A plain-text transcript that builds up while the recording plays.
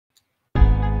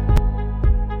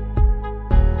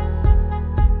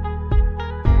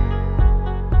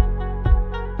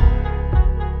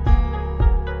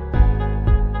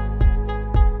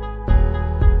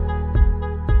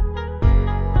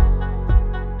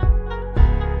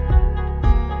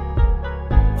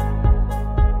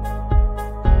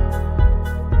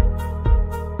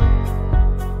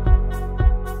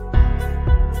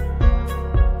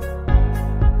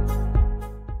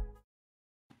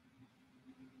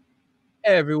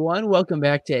Hey everyone, welcome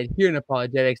back to Adherent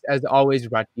Apologetics. As always,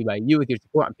 brought to you by you with your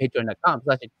support on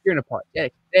patreon.com/Adherent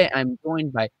Apologetics. Today I'm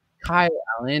joined by Kyle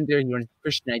Allender. He runs the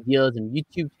Christian Idealism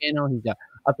YouTube channel. He's an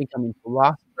up-and-coming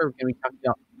philosopher. We're going to be talking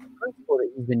about the principle that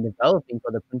he's been developing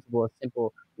for the principle of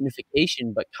simple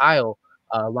unification. But Kyle,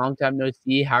 long time no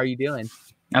see. How are you doing?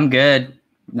 I'm good.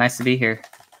 Nice to be here.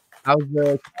 How's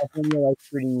the California life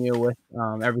treating you with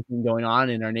everything going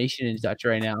on in our nation and such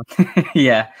right now?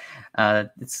 Yeah,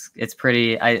 it's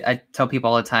pretty. I tell people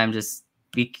all the time, just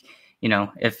be,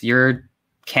 if your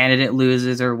candidate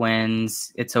loses or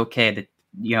wins, it's okay. That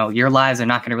your lives are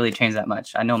not going to really change that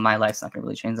much. I know my life's not going to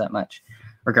really change that much,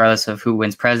 regardless of who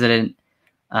wins president.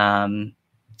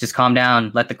 Just calm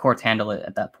down. Let the courts handle it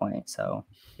at that point. So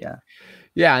yeah.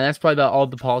 Yeah, and that's probably about all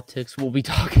the politics we'll be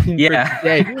talking for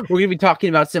today. We're going to be talking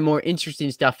about some more interesting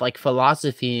stuff like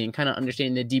philosophy and kind of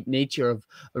understanding the deep nature of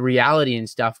reality and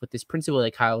stuff with this principle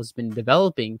that Kyle's been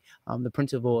developing, the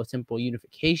principle of simple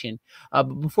unification. But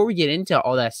before we get into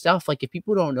all that stuff, like if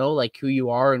people don't know like who you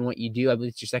are and what you do, I believe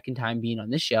it's your second time being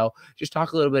on this show. Just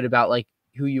talk a little bit about like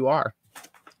who you are.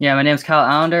 Yeah, my name is Kyle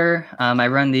Allender. I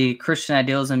run the Christian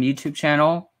Idealism YouTube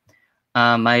channel.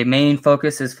 My main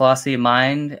focus is philosophy of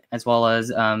mind, as well as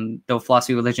the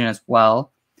philosophy of religion as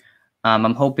well.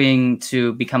 I'm hoping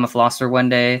to become a philosopher one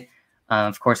day.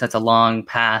 Of course, that's a long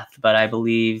path, but I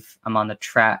believe I'm on the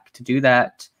track to do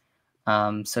that.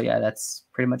 So yeah, that's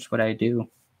pretty much what I do.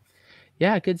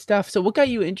 Yeah, good stuff. So what got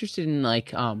you interested in like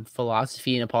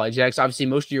philosophy and apologetics? Obviously,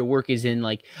 most of your work is in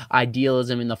like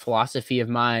idealism and the philosophy of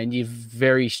mind. You have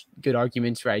very good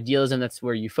arguments for idealism. That's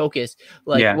where you focus.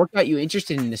 Like, Yeah. what got you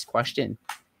interested in this question?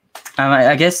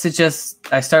 I guess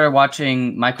I started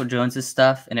watching Michael Jones's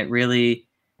stuff, and it really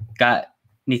got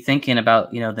me thinking about,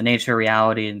 the nature of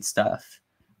reality and stuff.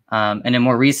 And then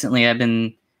more recently, I've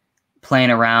been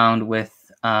playing around with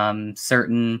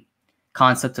certain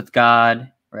concepts of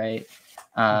God, right?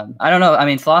 I don't know. I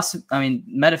mean, philosophy. I mean,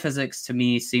 metaphysics to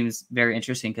me seems very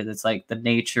interesting because it's like the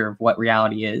nature of what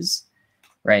reality is,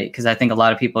 right? Because I think a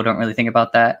lot of people don't really think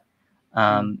about that.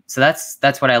 So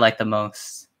that's what I like the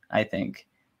most. I think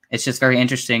it's just very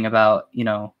interesting about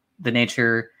the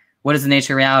nature. What is the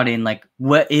nature of reality, and like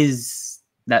what is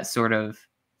that sort of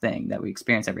thing that we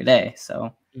experience every day?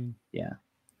 So yeah.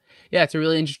 Yeah, it's a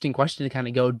really interesting question to kind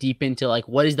of go deep into like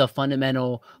what is the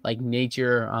fundamental like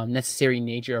nature, necessary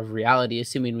nature of reality,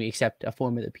 assuming we accept a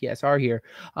form of the PSR here.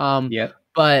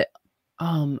 But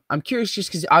I'm curious just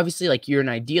because obviously like you're an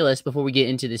idealist. Before we get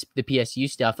into the PSU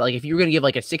stuff, like if you were gonna give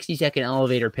like a 60-second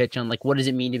elevator pitch on like what does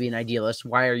it mean to be an idealist?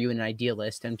 Why are you an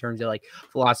idealist in terms of like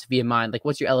philosophy of mind? Like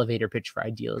what's your elevator pitch for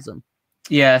idealism?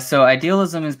 Yeah, so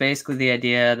idealism is basically the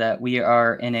idea that we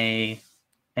are in a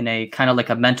kind of like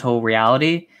a mental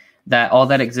reality, that all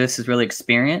that exists is really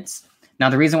experience. Now,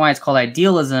 the reason why it's called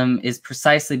idealism is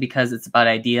precisely because it's about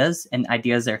ideas, and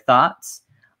ideas are thoughts.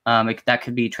 That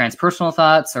could be transpersonal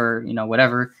thoughts or,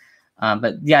 whatever.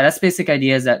 But yeah, that's basic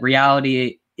idea is that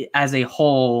reality as a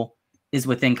whole is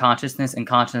within consciousness, and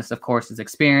consciousness, of course, is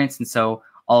experience. And so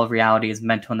all of reality is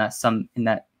mental in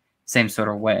that same sort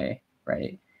of way,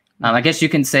 right? I guess you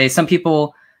can say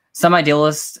some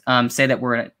idealists say that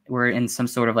we're in some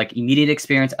sort of like immediate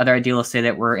experience. Other idealists say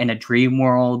that we're in a dream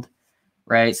world,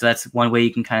 right? So that's one way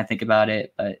you can kind of think about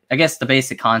it. But I guess the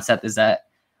basic concept is that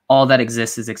all that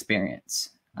exists is experience.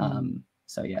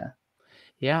 So yeah.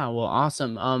 Yeah, well,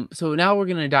 awesome. So now we're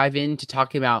gonna dive into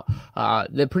talking about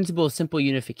the principle of simple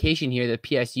unification here, the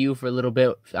PSU, for a little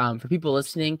bit. For people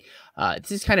listening,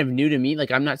 this is kind of new to me.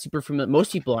 Like I'm not super familiar.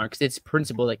 Most people aren't because it's a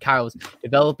principle that Kyle's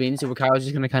developing. So Kyle's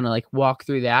just gonna kind of like walk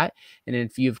through that. And then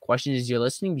if you have questions as you're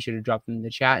listening, be sure to drop them in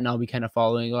the chat, and I'll be kind of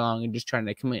following along and just trying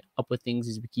to come up with things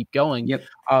as we keep going. Yep.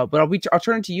 But I'll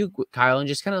turn to you, Kyle, and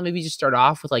just kind of maybe just start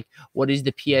off with like what is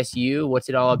the PSU, what's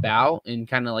it all about, and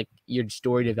kind of like your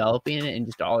story developing it and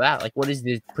just all that. Like what is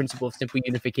the principle of simple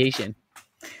unification?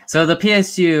 So the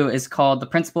PSU is called the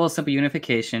principle of simple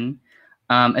unification.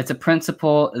 It's a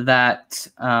principle that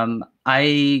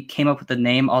I came up with the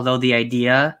name, although the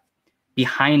idea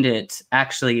behind it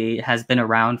actually has been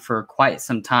around for quite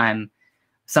some time.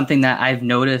 Something that I've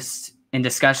noticed in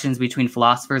discussions between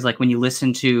philosophers, like when you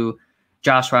listen to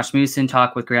Josh Rasmussen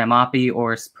talk with Graham Oppy,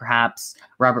 or perhaps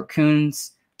Robert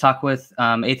Koons talk with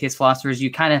atheist philosophers,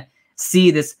 you kind of see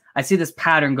this. I see this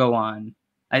pattern go on.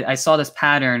 I saw this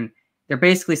pattern. They're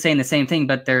basically saying the same thing,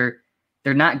 but they're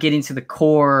not getting to the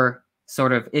core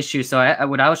sort of issue. So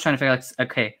what I was trying to figure out,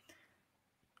 okay,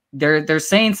 they're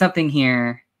saying something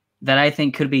here that I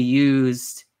think could be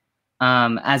used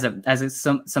as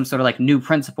some sort of like new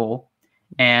principle,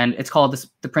 and it's called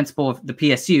the principle of the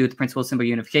PSU, the principle of simple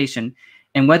unification.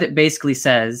 And what it basically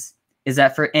says is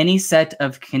that for any set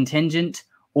of contingent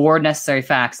or necessary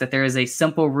facts, that there is a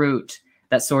simple root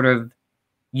that sort of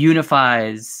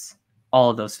unifies all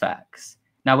of those facts.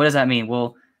 Now, what does that mean?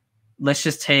 Well, let's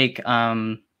just take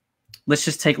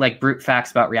like brute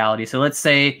facts about reality. So let's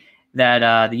say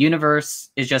that the universe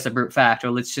is just a brute fact,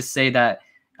 or let's just say that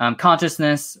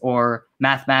consciousness or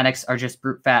mathematics are just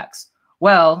brute facts.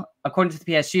 Well, according to the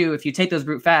PSU, if you take those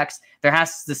brute facts, there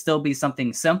has to still be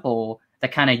something simple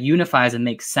that kind of unifies and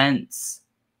makes sense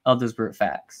of those brute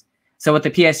facts. So what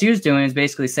the PSU is doing is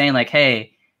basically saying like,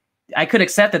 hey, I could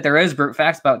accept that there is brute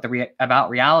facts about about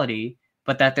reality,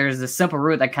 but that there's a simple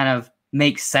root that kind of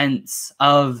makes sense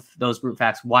of those brute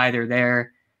facts, why they're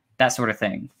there, that sort of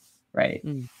thing, right?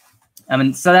 I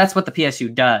mean, so that's what the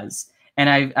PSU does.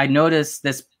 And I noticed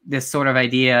this sort of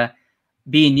idea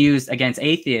being used against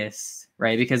atheists,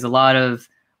 right? Because a lot of,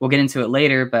 we'll get into it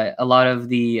later, but a lot of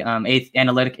the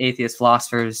analytic atheist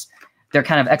philosophers, their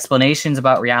kind of explanations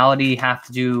about reality have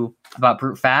to do about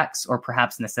brute facts or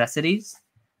perhaps necessities,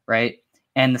 right?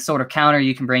 And the sort of counter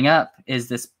you can bring up is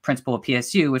this principle of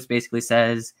PSU, which basically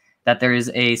says that there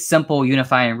is a simple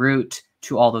unifying root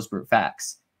to all those brute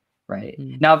facts, right?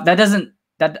 Now,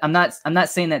 I'm not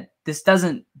saying that this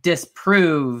doesn't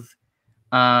disprove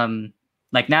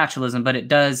like naturalism, but it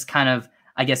does kind of,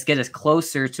 I guess, get us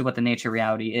closer to what the nature of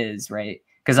reality is, right?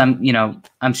 Because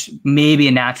maybe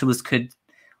a naturalist could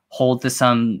hold to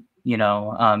some,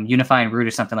 unifying root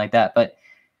or something like that. But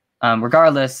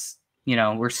regardless,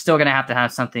 we're still going to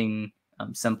have something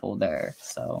simple there.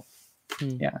 So,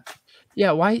 yeah.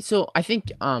 Yeah, why? So I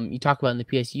think you talk about in the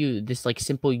PSU this like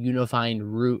simple unifying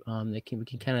root that we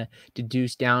can kind of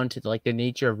deduce down to like the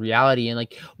nature of reality, and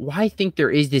like why I think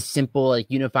there is this simple like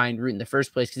unifying root in the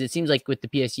first place, because it seems like with the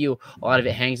PSU a lot of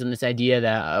it hangs on this idea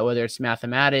that whether it's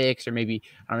mathematics or maybe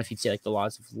I don't know if you'd say like the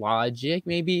laws of logic,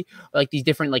 maybe or like these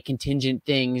different like contingent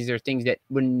things or things that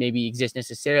wouldn't maybe exist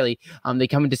necessarily, they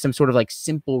come into some sort of like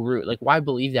simple root. Like why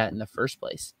believe that in the first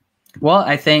place? Well,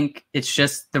 I think it's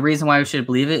just the reason why we should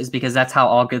believe it is because that's how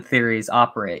all good theories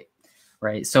operate,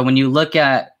 right? So when you look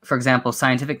at, for example,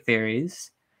 scientific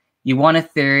theories, you want a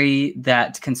theory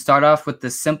that can start off with the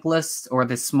simplest or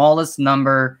the smallest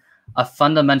number of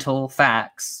fundamental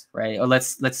facts, right? Or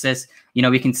let's just,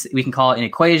 we can call it an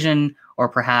equation or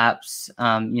perhaps,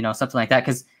 something like that.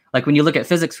 Because like when you look at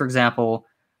physics, for example,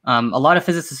 a lot of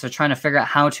physicists are trying to figure out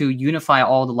how to unify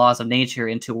all the laws of nature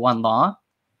into one law,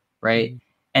 right?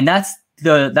 And that's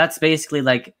basically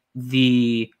like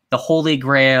the holy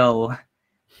grail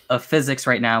of physics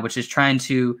right now, which is trying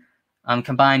to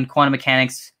combine quantum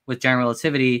mechanics with general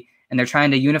relativity, and they're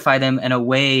trying to unify them in a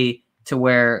way to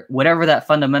where whatever that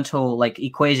fundamental like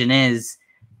equation is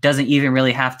doesn't even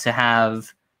really have to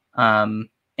have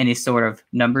any sort of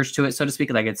numbers to it, so to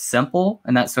speak. Like it's simple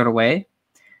in that sort of way.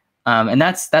 And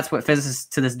that's what physicists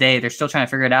to this day, they're still trying to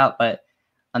figure it out. But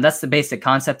that's the basic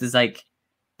concept, is like,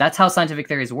 that's how scientific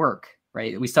theories work,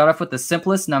 right? We start off with the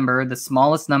simplest number, the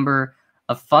smallest number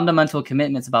of fundamental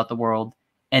commitments about the world,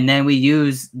 and then we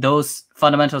use those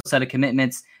fundamental set of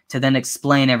commitments to then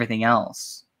explain everything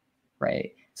else,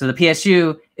 right? So the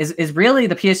PSU is really,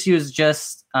 the PSU is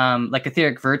just like a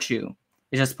theoric virtue.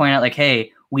 It's just pointing out like,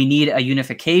 hey, we need a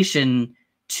unification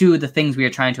to the things we are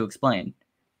trying to explain,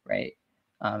 right?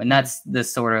 And that's the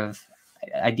sort of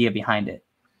idea behind it.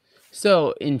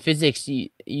 So in physics,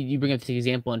 you bring up this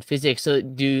example in physics. So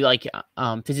do like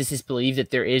physicists believe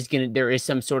that there is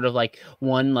some sort of like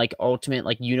one like ultimate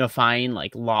like unifying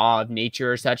like law of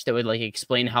nature or such that would like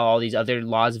explain how all these other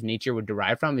laws of nature would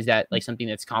derive from? Is that like something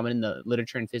that's common in the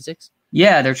literature in physics?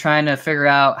 Yeah, they're trying to figure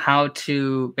out how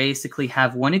to basically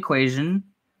have one equation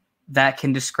that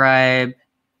can describe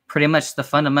pretty much the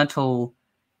fundamental,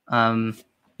 all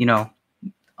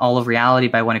of reality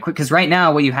by one equation. Because right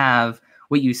now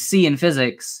what you see in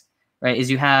physics, right,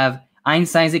 is you have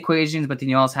Einstein's equations, but then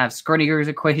you also have Schrödinger's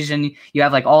equation. You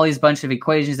have like all these bunch of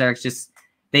equations that are just,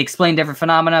 they explain different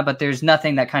phenomena, but there's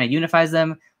nothing that kind of unifies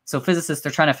them. So physicists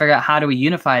are trying to figure out how do we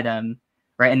unify them,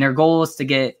 right? And their goal is to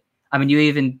get, I mean, you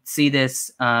even see this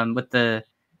with that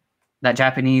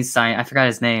Japanese scientist, I forgot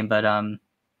his name, but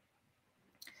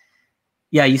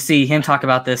yeah, you see him talk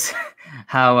about this,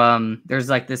 how there's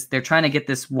like this, they're trying to get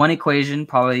this one equation,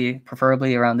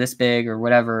 preferably around this big or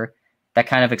whatever, that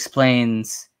kind of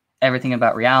explains everything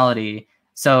about reality.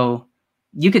 So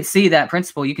you could see that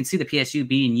principle, you can see the PSU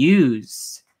being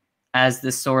used as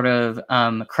this sort of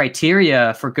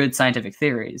criteria for good scientific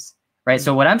theories, right? Mm-hmm.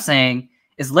 So what I'm saying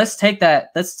is let's take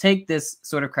this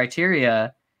sort of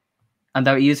criteria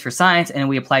that we use for science and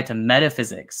we apply it to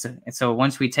metaphysics. And so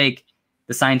once we take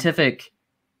the scientific,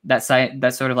 that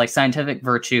sort of like scientific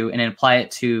virtue and apply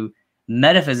it to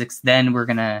metaphysics, then we're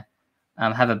gonna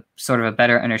have a sort of a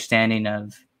better understanding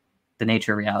of the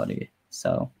nature of reality.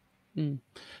 So.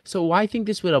 So why I think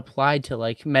this would apply to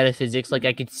like metaphysics? Like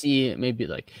I could see maybe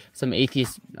like some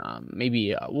atheists,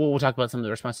 maybe we'll talk about some of the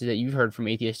responses that you've heard from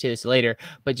atheists to this later,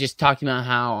 but just talking about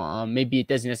how maybe it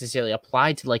doesn't necessarily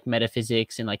apply to like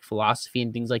metaphysics and like philosophy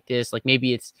and things like this. Like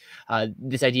maybe it's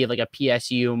this idea of like a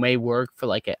PSU may work for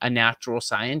like a natural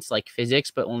science like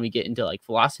physics, but when we get into like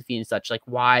philosophy and such, like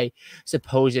why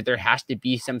suppose that there has to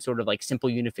be some sort of like simple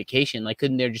unification? Like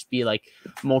couldn't there just be like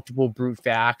multiple brute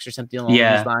facts or something along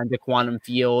these lines, a quantum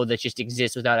field that just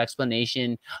exists without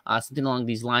explanation, something along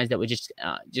these lines that would just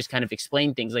kind of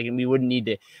explain things, like, and we wouldn't need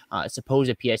to suppose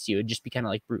a PSU. It would just be kind of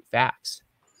like brute facts.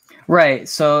 Right.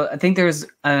 So I think there's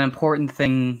an important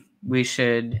thing we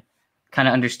should kind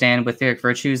of understand with theoric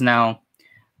virtues. Now,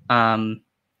 Graham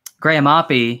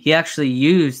Oppy, he actually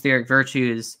used theoric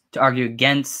virtues to argue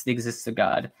against the existence of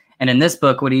God. And in this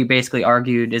book, what he basically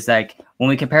argued is like when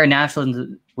we compare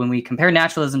naturalism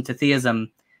to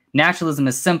theism, naturalism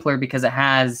is simpler because it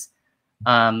has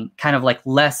kind of like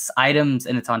less items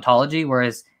in its ontology,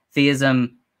 whereas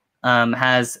theism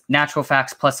has natural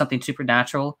facts plus something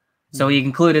supernatural. So he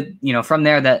concluded, from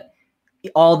there that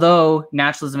although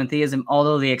naturalism and theism,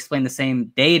 although they explain the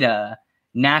same data,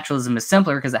 naturalism is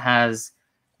simpler because it has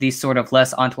these sort of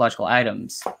less ontological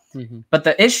items. But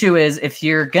the issue is if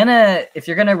you're gonna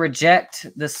reject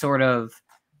this sort of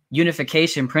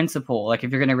unification principle, like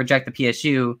if you're gonna reject the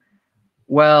PSU,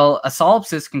 well, a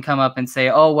solipsist can come up and say,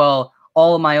 oh, well,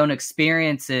 all of my own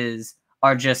experiences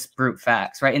are just brute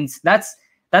facts, right? And that's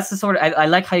the sort of, I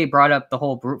like how you brought up the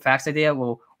whole brute facts idea.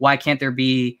 Well, why can't there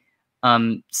be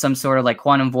some sort of like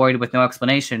quantum void with no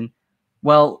explanation?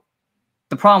 Well,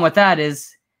 the problem with that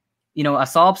is, a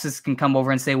solipsist can come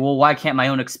over and say, well, why can't my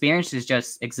own experiences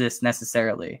just exist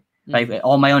necessarily? Like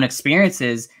all my own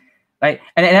experiences, right?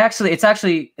 And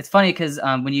it's funny because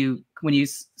when you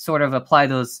sort of apply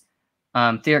those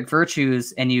theoric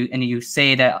virtues and you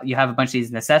say that you have a bunch of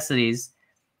these necessities,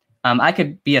 I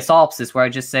could be a solipsist where I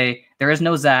just say there is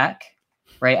no Zach,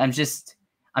 right? I'm just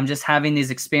having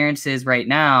these experiences right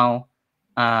now,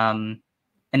 and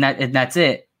that's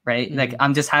it, right? Like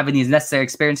I'm just having these necessary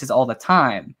experiences all the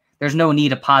time. There's no need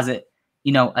to posit,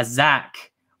 a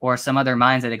Zach or some other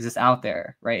minds that exist out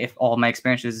there, right? If all my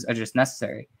experiences are just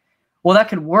necessary. Well, that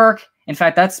could work. In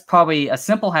fact, that's probably a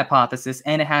simple hypothesis,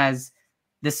 and it has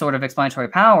this sort of explanatory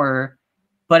power,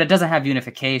 but it doesn't have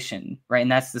unification, right?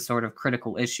 And that's the sort of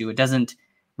critical issue. It doesn't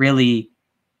really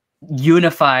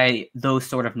unify those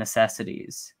sort of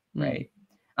necessities, right?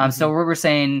 So what we're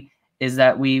saying is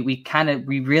that we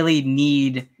really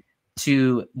need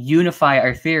to unify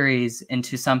our theories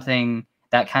into something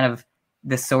that kind of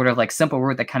this sort of like simple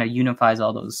word that kind of unifies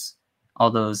all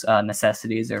those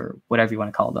necessities or whatever you want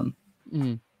to call them.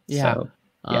 Yeah.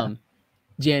 So,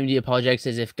 JMD Apologetics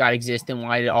says, if God exists, then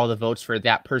why did all the votes for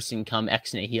that person come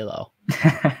ex nihilo?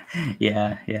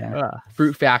 Yeah.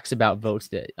 Brute facts about votes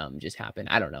that just happen.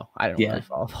 I don't know. I don't really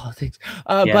follow politics.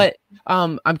 But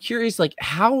I'm curious, like,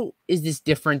 how is this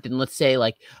different than, let's say,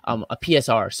 like a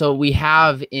PSR? So we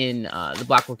have in the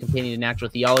Blackwell Companion to Natural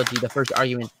Theology, the first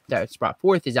argument that's brought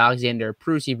forth is Alexander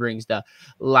Pruss. He brings the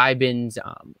Leibniz,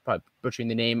 probably butchering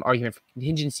the name, argument for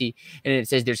contingency, and it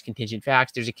says there's contingent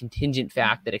facts. There's a contingent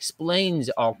fact that explains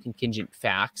all contingent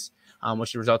facts,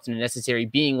 which results in a necessary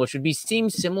being, which would seem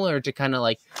similar to kind of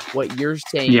like what you're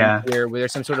saying here, where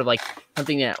there's some sort of like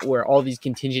something that where all these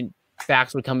contingent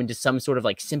facts would come into some sort of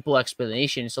like simple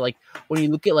explanation. So like when you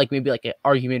look at like maybe like an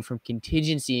argument from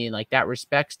contingency and like that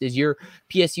respects, does your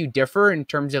PSU differ in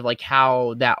terms of like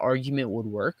how that argument would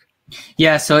work?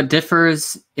 Yeah, so it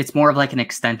differs. It's more of like an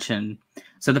extension.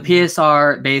 So the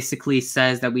PSR basically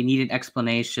says that we need an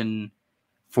explanation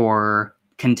for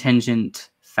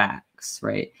contingent facts,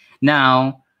 right?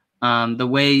 Now,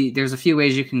 there's a few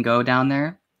ways you can go down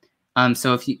there.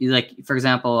 So if you like, for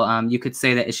example, you could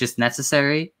say that it's just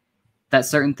necessary that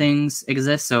certain things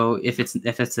exist. So if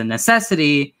it's a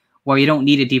necessity, well, you don't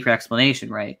need a deeper explanation,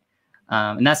 right?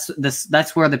 And that's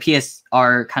where the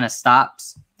PSR kind of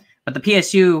stops. But the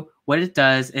PSU, what it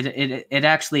does, it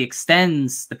actually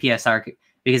extends the PSR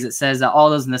because it says that all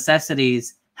those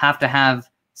necessities have to have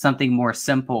something more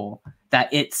simple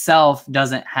that itself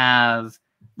doesn't have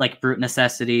like brute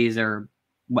necessities or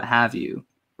what have you,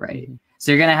 right?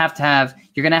 So you're gonna have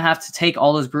to take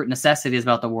all those brute necessities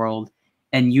about the world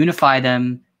and unify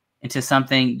them into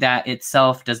something that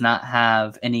itself does not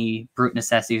have any brute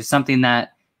necessities, something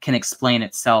that can explain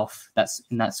itself. That's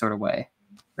in that sort of way,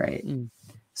 right?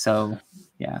 So,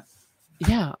 yeah.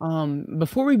 Yeah.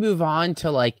 Before we move on to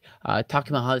like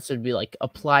talking about how this would be like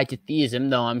applied to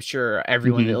theism, though I'm sure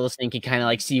everyone that listening can kind of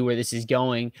like see where this is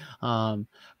going. But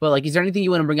like, is there anything you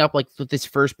want to bring up like with this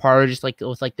first part, or just like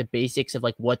with like the basics of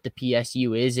like what the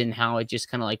PSU is and how it just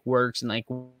kind of like works and like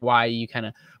why you kind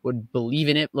of would believe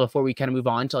in it before we kind of move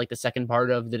on to like the second part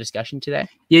of the discussion today?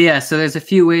 Yeah. So there's a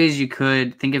few ways you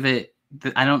could think of it.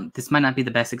 This might not be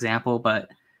the best example, but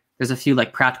there's a few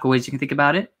like practical ways you can think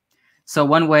about it. So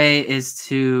one way is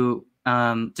to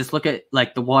just look at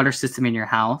like the water system in your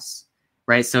house,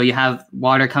 right? So you have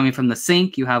water coming from the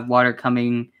sink, you have water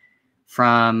coming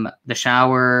from the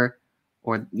shower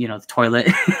or, the toilet,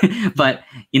 but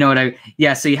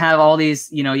so you have all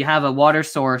these, you have a water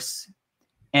source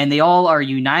and they all are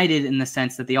united in the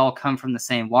sense that they all come from the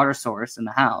same water source in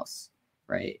the house,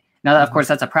 right? Now, of course,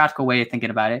 that's a practical way of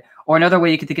thinking about it. Or another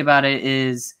way you could think about it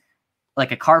is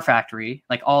like a car factory,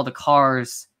 like all the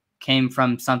cars came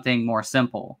from something more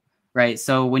simple, right?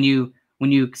 So when you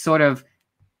sort of,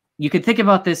 you could think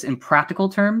about this in practical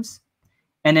terms,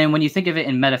 and then when you think of it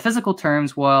in metaphysical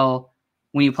terms, well,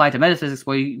 when you apply it to metaphysics,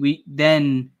 well, we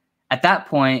then at that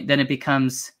point, then it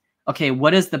becomes, okay,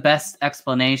 what is the best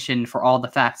explanation for all the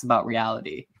facts about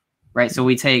reality, right? So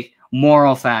we take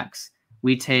moral facts,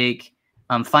 we take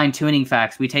fine-tuning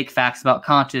facts, we take facts about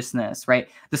consciousness, right?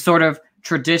 The sort of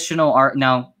traditional art.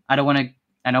 Now, I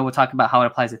know we'll talk about how it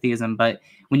applies to theism, but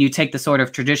when you take the sort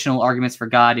of traditional arguments for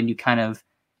God and you kind of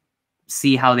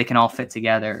see how they can all fit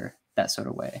together, that sort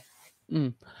of way.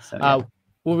 So, yeah.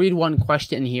 We'll read one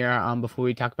question here before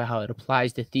we talk about how it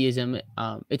applies to theism.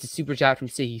 It's a super chat from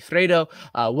Sigifredo.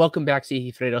 Welcome back,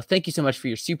 Sigifredo. Thank you so much for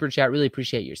your super chat. Really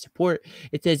appreciate your support.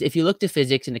 It says, if you look to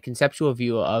physics in a conceptual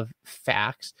view of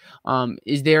facts,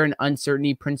 is there an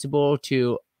uncertainty principle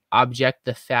to object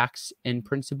the facts in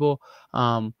principle?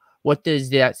 What does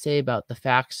that say about the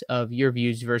facts of your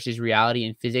views versus reality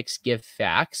and physics give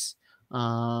facts? Do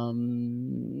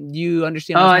you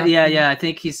understand? Oh, yeah. I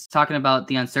think he's talking about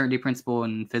the uncertainty principle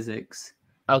in physics.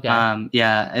 Okay.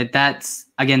 That's,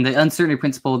 again, the uncertainty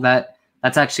principle,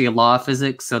 that's actually a law of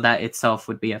physics, so that itself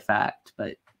would be a fact.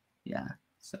 But yeah,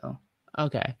 so.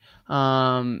 Okay.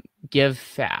 Give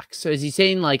facts. So is he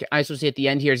saying like, I suppose at the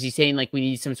end here, is he saying like we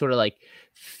need some sort of like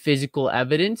physical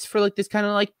evidence for like this kind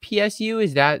of like PSU?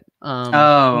 Is that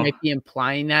might be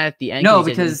implying that at the end? No,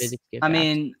 because I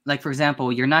mean, like for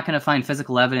example, you're not going to find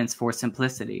physical evidence for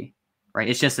simplicity, right?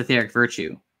 It's just etheric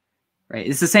virtue, right?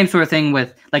 It's the same sort of thing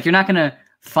with like, you're not going to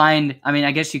find, I mean,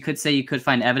 I guess you could say you could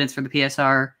find evidence for the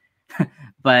PSR,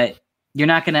 but you're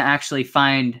not going to actually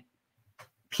find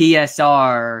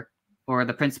PSR or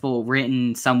the principle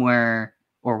written somewhere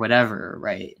or whatever,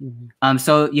 right?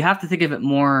 So you have to think of it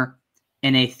more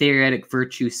in a theoretic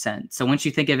virtue sense. So once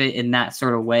you think of it in that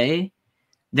sort of way,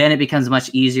 then it becomes much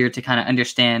easier to kind of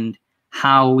understand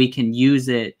how we can use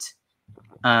it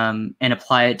and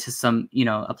apply it to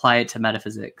apply it to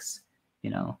metaphysics,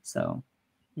 so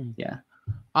yeah.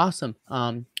 Awesome.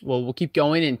 Well, we'll keep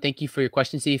going, and thank you for your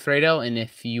question, Fredo. And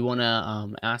if you want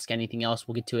to ask anything else,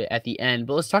 we'll get to it at the end.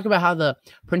 But let's talk about how the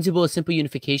principle of simple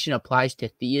unification applies to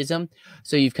theism.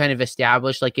 So you've kind of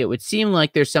established, like, it would seem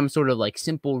like there's some sort of like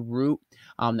simple root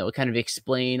that would kind of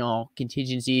explain all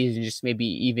contingencies, and just maybe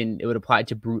even it would apply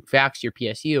to brute facts, your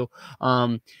PSU.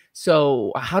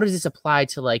 So how does this apply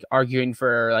to like arguing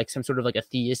for like some sort of like a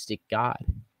theistic God?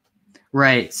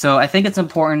 Right. So I think it's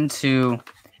important to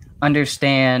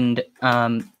understand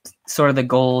sort of the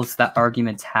goals that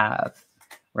arguments have,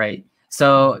 right?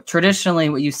 So traditionally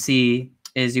what you see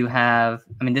is you have,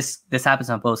 I mean, this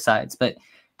happens on both sides, but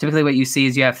typically what you see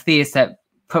is you have theists that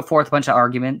put forth a bunch of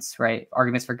arguments, right?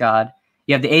 Arguments for God.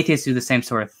 You have the atheists do the same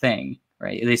sort of thing,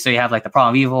 right? So you have like the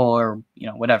problem of evil or,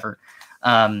 whatever.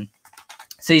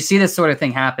 So you see this sort of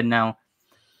thing happen. Now,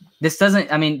 this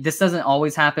doesn't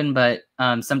always happen, but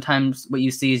sometimes what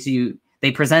you see is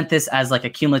they present this as like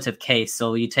a cumulative case.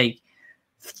 So you take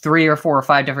 3 or 4 or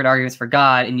 5 different arguments for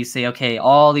God and you say, okay,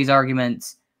 all these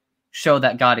arguments show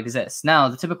that God exists. Now,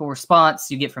 the typical response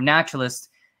you get from naturalists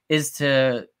is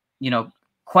to,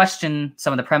 question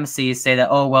some of the premises, say that,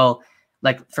 oh, well,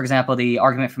 like, for example, the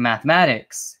argument for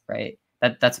mathematics, right?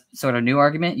 That's sort of a new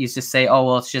argument. You just say, oh,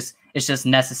 well, it's just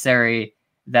necessary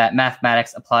that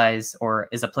mathematics applies or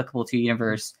is applicable to the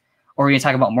universe. Or when you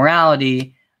talk about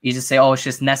morality, you just say, oh, it's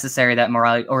just necessary that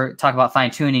morality, or talk about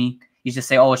fine tuning. You just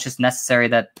say, oh, it's just necessary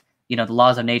that, the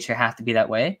laws of nature have to be that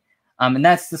way. And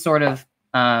that's the sort of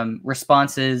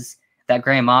responses that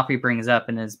Graham Oppy brings up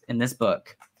in this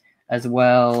book, as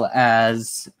well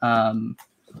as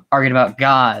arguing about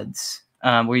gods.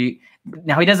 Now he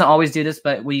doesn't always do this,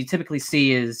 but what you typically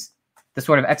see is the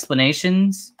sort of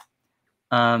explanations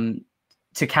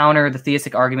to counter the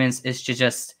theistic arguments is to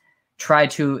just try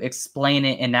to explain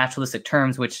it in naturalistic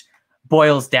terms, which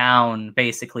boils down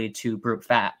basically to brute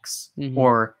facts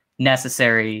or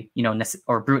necessary,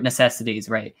 or brute necessities,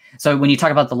 right? So when you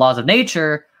talk about the laws of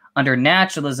nature under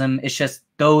naturalism, it's just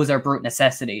those are brute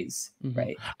necessities,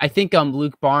 right? I think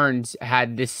Luke Barnes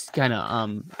had this kind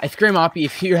of I scream Oppie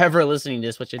if you're ever listening to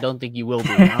this, which I don't think you will be.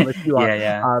 If you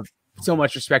are, so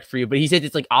much respect for you, but he said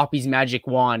it's like Oppie's magic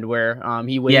wand, where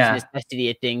he weighs necessity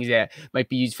at things that might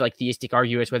be used for like theistic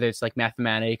arguments, whether it's like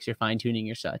mathematics or fine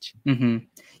tuning or such.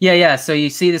 Yeah. So you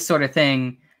see this sort of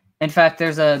thing. In fact,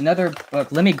 there's another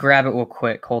book. Let me grab it real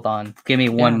quick. Hold on. Give me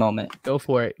one moment. Go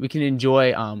for it. We can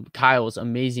enjoy Kyle's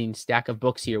amazing stack of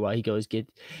books here while he goes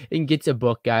gets a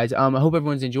book, guys. I hope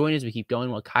everyone's enjoying as we keep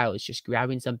going while Kyle is just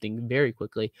grabbing something very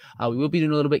quickly. We will be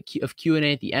doing a little bit of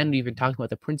Q&A at the end. We've been talking about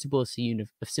the principle of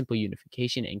simple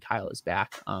unification, and Kyle is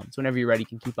back. So whenever you're ready, you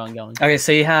can keep on going. Okay,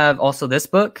 so you have also this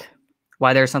book,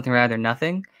 Why There's Something Rather Than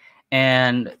Nothing.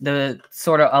 And the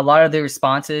sort of a lot of the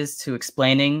responses to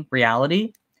explaining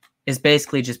reality is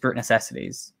basically just brute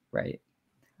necessities, right?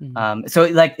 So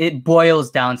like it boils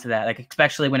down to that, like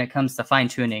especially when it comes to fine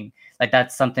tuning, like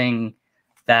that's something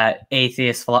that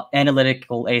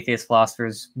analytical atheist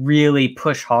philosophers really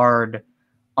push hard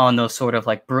on, those sort of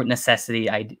like brute necessity,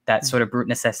 that sort of brute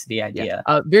necessity idea.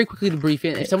 Very quickly to brief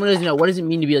in, if someone doesn't know, what does it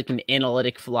mean to be like an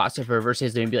analytic philosopher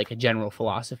versus maybe like a general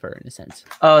philosopher in a sense?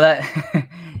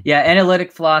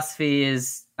 Analytic philosophy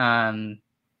is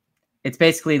it's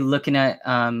basically looking at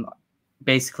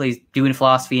basically doing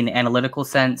philosophy in the analytical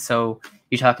sense. So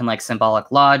you're talking like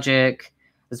symbolic logic,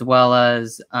 as well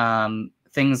as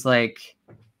things like,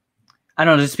 I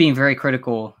don't know, just being very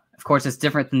critical. Of course, it's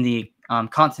different than the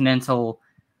continental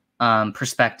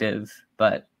perspective,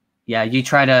 but yeah, you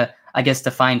try to, I guess,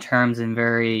 define terms in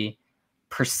very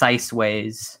precise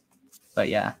ways. But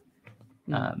yeah,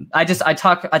 I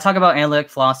talk about analytic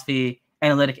philosophy,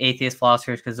 analytic atheist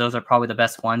philosophers, because those are probably the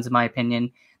best ones in my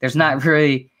opinion. There's not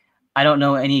really, I don't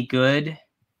know any good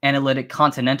analytic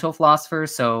continental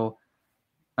philosophers. So,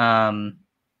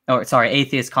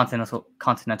 atheist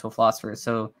continental philosophers.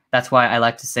 So that's why I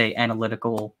like to say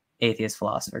analytical atheist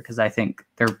philosopher, because I think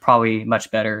they're probably much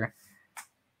better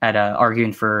at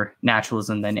arguing for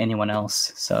naturalism than anyone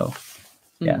else. So,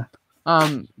 yeah.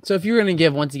 So if you were going to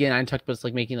give, once again, I talked about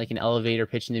like making like an elevator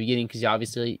pitch in the beginning, because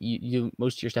obviously you do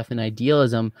most of your stuff in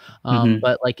idealism,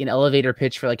 but like an elevator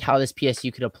pitch for like how this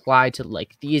PSU could apply to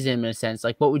like theism in a sense,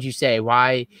 like what would you say?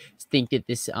 Why think that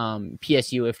this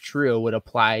PSU, if true, would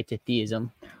apply to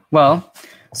theism? Well,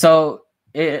 so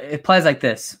it applies like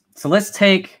this. So let's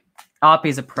take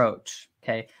Oppie's approach.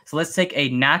 Okay, so let's take a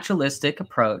naturalistic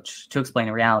approach to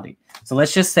explaining reality. So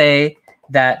let's just say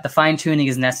that the fine tuning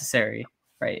is necessary,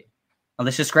 right?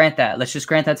 Let's just grant that. Let's just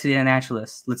grant that to the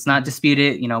naturalist. Let's not dispute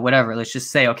it, whatever. Let's just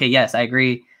say, okay, yes, I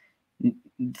agree.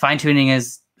 Fine tuning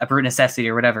is a brute necessity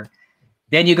or whatever.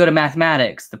 Then you go to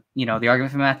mathematics, the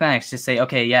argument for mathematics, just say,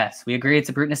 okay, yes, we agree it's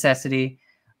a brute necessity.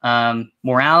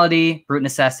 Morality, brute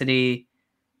necessity.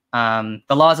 The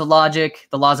laws of logic,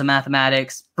 the laws of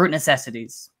mathematics, brute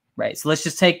necessities, right? So let's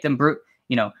just take them brute,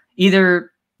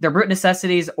 either they're brute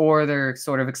necessities or they're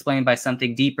sort of explained by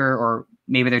something deeper, or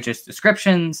maybe they're just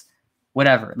descriptions.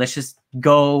 Whatever. Let's just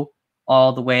go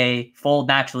all the way, full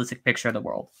naturalistic picture of the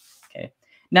world. Okay.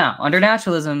 Now, under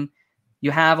naturalism,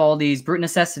 you have all these brute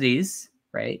necessities,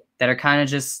 right, that are kind of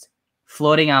just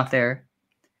floating out there.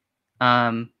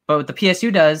 But what the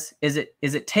PSU does is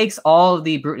it takes all of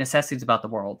the brute necessities about the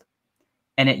world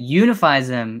and it unifies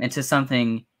them into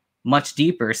something much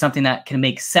deeper, something that can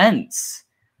make sense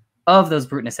of those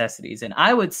brute necessities. And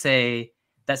I would say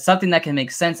that something that can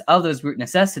make sense of those brute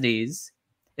necessities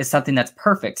is something that's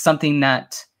perfect, something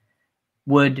that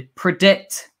would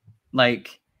predict,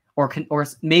 like, or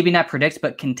maybe not predict,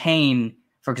 but contain,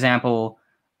 for example,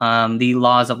 the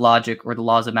laws of logic or the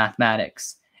laws of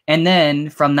mathematics. And then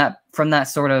from that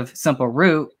sort of simple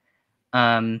root,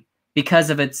 because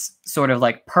of its sort of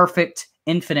like perfect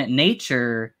infinite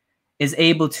nature, is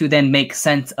able to then make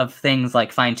sense of things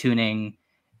like fine tuning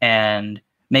and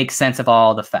make sense of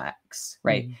all the facts,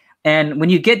 right? Mm-hmm. And when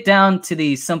you get down to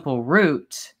the simple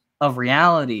root of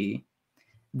reality,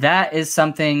 that is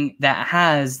something that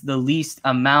has the least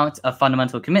amount of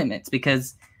fundamental commitments,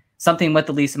 because something with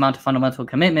the least amount of fundamental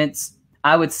commitments,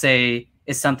 I would say,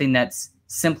 is something that's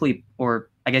simply,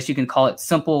 or I guess you can call it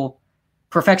simple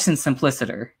perfection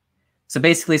simpliciter. So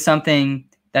basically something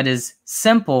that is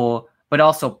simple, but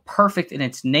also perfect in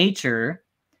its nature.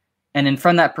 And then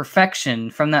from that perfection,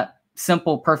 from that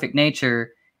simple, perfect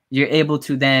nature, you're able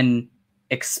to then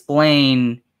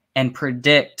explain and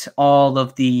predict all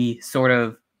of the sort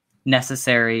of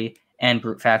necessary and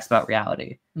brute facts about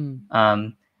reality.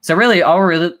 So really,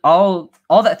 all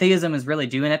that theism is really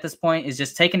doing at this point is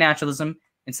just taking naturalism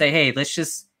and say, hey, let's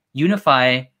just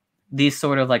unify these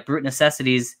sort of like brute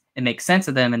necessities and make sense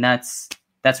of them, and that's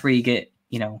where you get,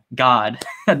 you know, God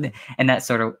in that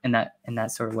sort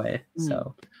of way.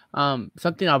 So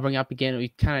something I'll bring up again, we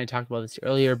kind of talked about this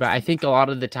earlier, but I think a lot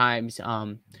of the times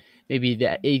maybe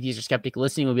the atheist or skeptic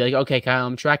listening will be like, okay, Kyle,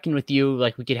 I'm tracking with you.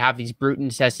 Like, we could have these brute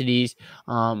necessities.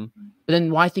 But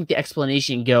then why think the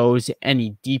explanation goes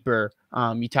any deeper?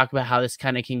 You talk about how this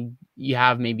kind of you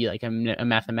have maybe like a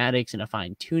mathematics and a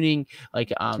fine tuning, like,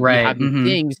 you have these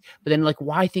things, but then like,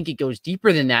 why think it goes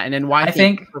deeper than that? And then why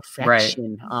think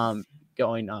perfection,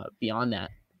 going beyond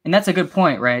that? And that's a good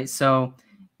point, right? So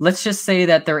let's just say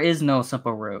that there is no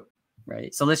simple root,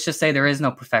 right? So let's just say there is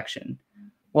no perfection.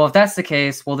 Well, if that's the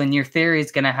case, well, then your theory is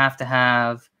going to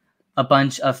have a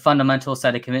bunch of fundamental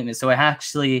set of commitments. So it has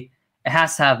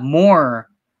to have more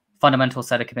fundamental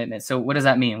set of commitments. So what does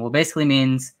that mean? Well, basically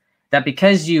means that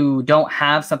because you don't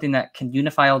have something that can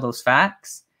unify all those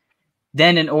facts,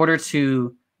 then in order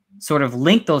to sort of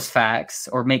link those facts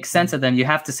or make sense of them, you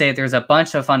have to say there's a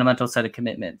bunch of fundamental set of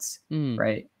commitments,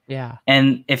 right? Yeah.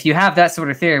 And if you have that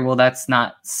sort of theory, well, that's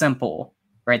not simple,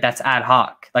 right? That's ad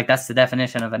hoc. Like, that's the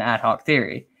definition of an ad hoc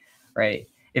theory, right?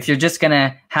 If you're just going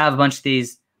to have a bunch of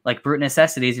these like brute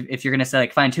necessities, if you're going to say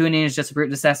like fine tuning is just a brute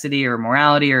necessity, or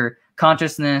morality or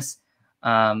consciousness,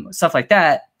 stuff like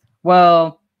that,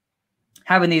 well,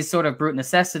 having these sort of brute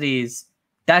necessities,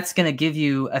 that's going to give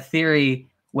you a theory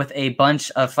with a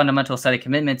bunch of fundamental set of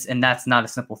commitments, and that's not a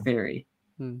simple theory,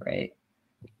 right?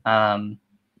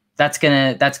 That's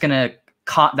gonna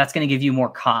give you more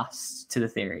costs to the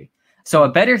theory. So a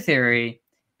better theory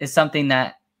is something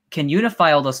that can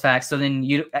unify all those facts. So then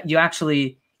you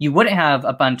wouldn't have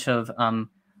a bunch of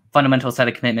fundamental set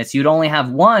of commitments. You'd only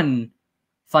have one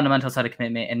fundamental set of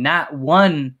commitment, and that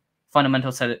one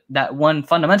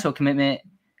fundamental commitment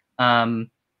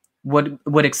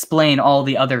would explain all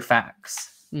the other facts,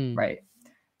 right?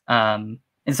 And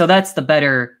so that's the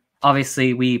better.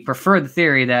 Obviously, we prefer the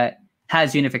theory that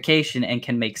has unification and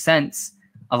can make sense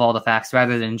of all the facts,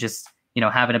 rather than just, you know,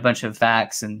 having a bunch of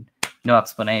facts and no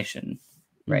explanation,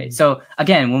 right? So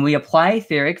again, when we apply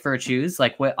theoric virtues,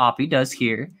 like what Oppie does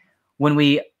here, when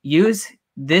we use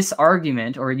this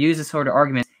argument or use this sort of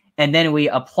argument, and then we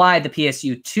apply the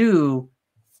PSU to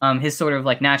his sort of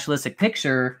like naturalistic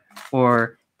picture,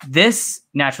 or this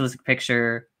naturalistic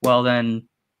picture, well, then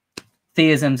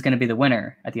theism is going to be the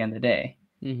winner at the end of the day,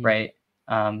 right?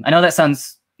 I know that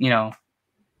sounds, you know,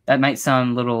 that might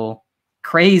sound a little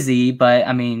crazy, but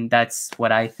I mean, that's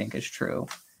what I think is true.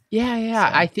 Yeah.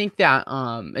 So I think that,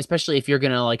 especially if you're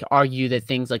going to like argue that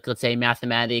things like, let's say,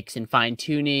 mathematics and fine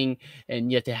tuning,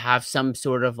 and you have to have some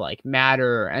sort of like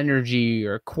matter or energy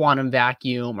or quantum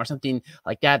vacuum or something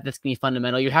like that, that's going to be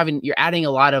fundamental. You're adding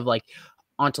a lot of like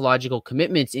ontological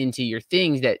commitments into your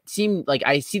things that seem like,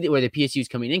 I see that where the PSU is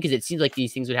coming in, because it seems like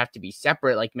these things would have to be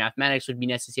separate. Like mathematics would be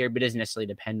necessary, but it doesn't necessarily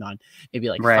depend on maybe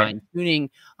like fine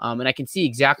tuning. And I can see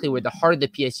exactly where the heart of the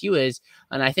PSU is.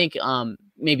 And I think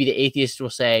maybe the atheist will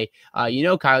say, you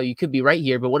know, Kyle, you could be right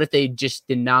here, but what if they just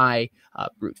deny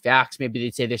brute facts? Maybe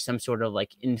they'd say there's some sort of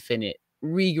like infinite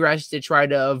regress to try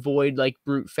to avoid like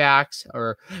brute facts,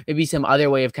 or maybe some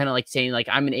other way of kind of like saying like,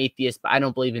 I'm an atheist, but I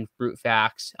don't believe in brute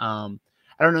facts.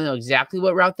 I don't know exactly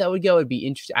what route that would go. It'd be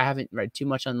interesting. I haven't read too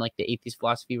much on like the atheist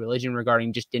philosophy religion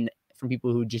regarding just from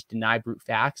people who just deny brute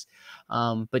facts.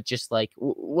 But just like,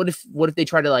 what if they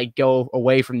try to like go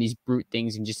away from these brute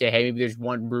things and just say, hey, maybe there's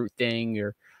one brute thing,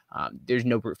 or there's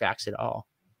no brute facts at all?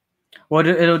 Well,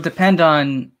 it'll depend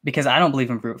on, because I don't believe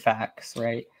in brute facts,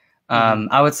 right?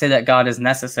 I would say that God is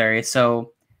necessary.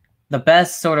 So the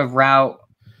best sort of route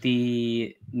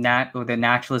the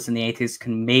naturalist and the atheist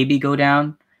can maybe go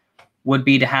down would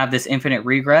be to have this infinite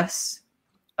regress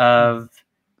of,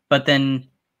 but then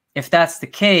if that's the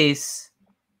case,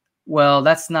 well,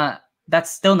 that's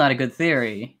still not a good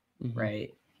theory,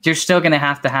 right? You're still going to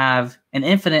have an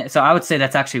infinite. So I would say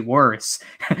that's actually worse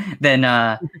than,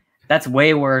 that's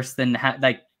way worse than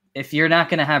like, if you're not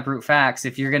going to have brute facts,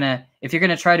 if you're going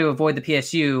to try to avoid the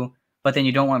PSU, but then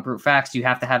you don't want brute facts, you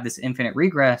have to have this infinite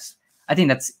regress. I think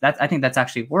that's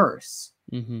actually worse,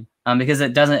 because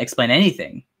it doesn't explain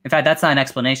anything. In fact, that's not an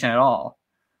explanation at all.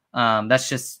 That's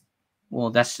just, well,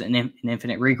 that's an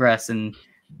infinite regress, and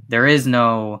there is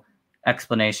no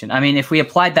explanation. I mean, if we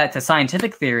applied that to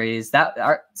scientific theories, that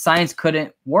our science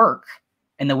couldn't work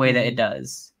in the way that it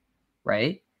does,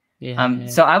 right? Yeah.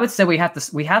 So I would say we have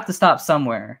to stop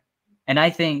somewhere, and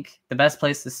I think the best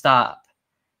place to stop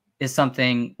is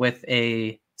something with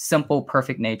a simple,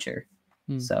 perfect nature.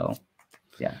 So,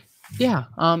 yeah. Yeah.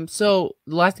 So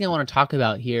the last thing I want to talk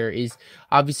about here is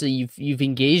obviously you've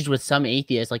engaged with some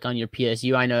atheists like on your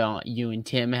PSU. I know you and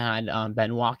Tim had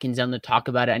Ben Watkins on to talk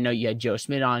about it. I know you had Joe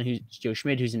Schmidt,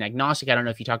 who's an agnostic. I don't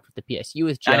know if you talked with the PSU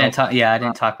with Joe. I didn't talk. Yeah, I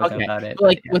didn't talk with him Okay. about it. But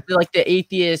like yeah. with the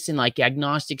atheists and like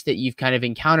agnostics that you've kind of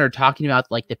encountered talking about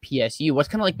like the PSU, what's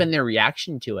kind of like been their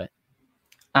reaction to it?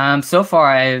 So far,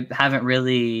 I haven't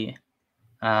really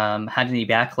had any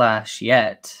backlash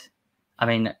yet. I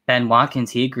mean, Ben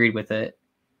Watkins, he agreed with it.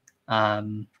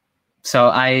 So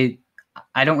I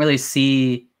don't really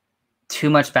see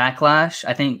too much backlash.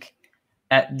 I think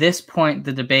at this point,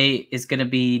 the debate is going to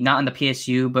be not on the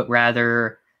PSU, but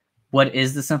rather what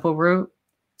is the simple root.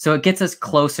 So it gets us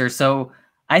closer. So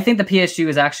I think the PSU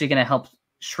is actually going to help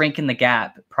shrink in the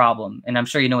gap problem. And I'm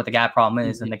sure you know what the gap problem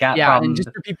is. And the gap problem. And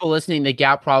just for people listening, the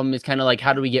gap problem is kind of like,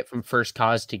 how do we get from first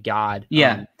cause to God?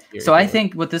 Yeah. So I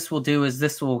think what this will do is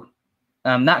this will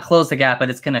not close the gap,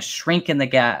 but it's going to shrink in the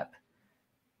gap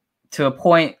to a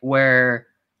point where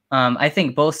I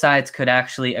think both sides could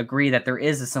actually agree that there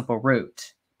is a simple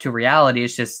root to reality.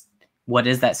 It's just, what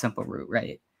is that simple root,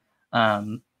 right?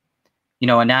 You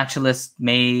know, a naturalist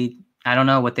may, I don't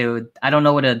know what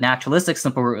a naturalistic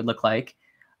simple root would look like.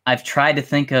 I've tried to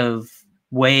think of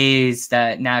ways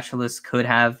that naturalists could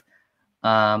have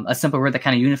a simple root that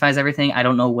kind of unifies everything. I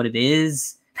don't know what it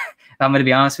is, if I'm going to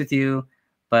be honest with you,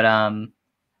 but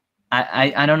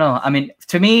I don't know. I mean,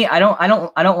 to me, I don't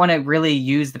want to really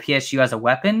use the PSU as a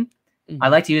weapon. I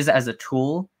like to use it as a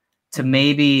tool to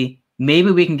maybe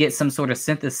we can get some sort of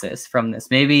synthesis from this.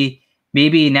 Maybe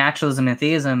naturalism and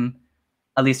theism,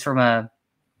 at least from a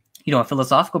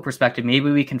philosophical perspective, maybe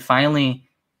we can finally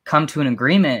come to an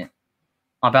agreement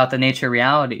about the nature of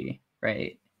reality,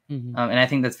 right? And I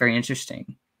think that's very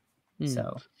interesting.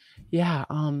 So, yeah.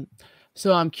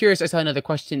 So I'm curious. I saw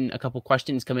a couple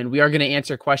questions come in. We are going to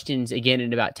answer questions again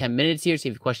in about 10 minutes here. So if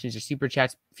you have questions or super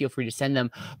chats, feel free to send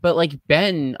them. But like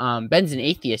Ben's an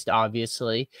atheist,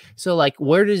 obviously. So like,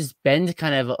 where does Ben's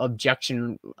kind of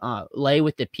objection lay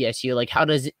with the PSU? Like,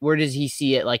 where does he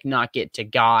see it like not get to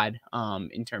God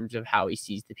in terms of how he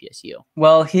sees the PSU?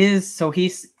 Well,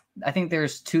 I think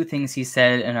there's two things he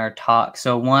said in our talk.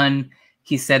 So one,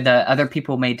 he said that other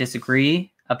people may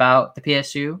disagree about the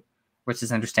PSU, which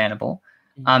is understandable.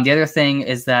 The other thing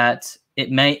is that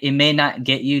it may not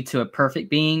get you to a perfect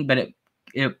being, but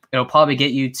it'll probably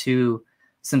get you to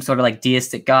some sort of like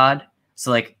deistic God.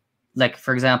 So like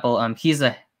for example, he's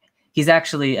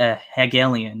actually a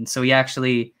Hegelian, so he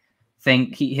actually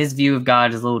his view of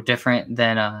God is a little different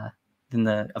than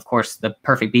of course the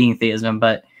perfect being theism,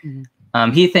 but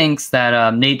he thinks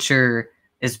that nature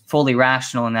is fully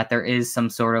rational and that there is some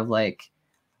sort of like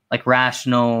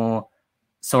rational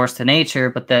source to nature,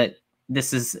 but that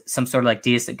this is some sort of like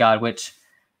deistic God, which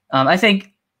I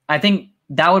think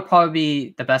that would probably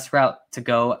be the best route to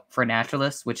go for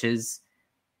naturalists, which is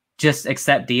just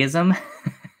accept deism.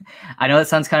 I know that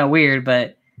sounds kind of weird,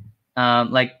 but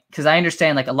because I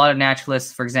understand like a lot of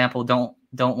naturalists, for example, don't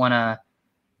want to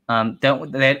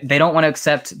they don't want to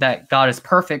accept that God is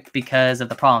perfect because of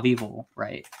the problem of evil,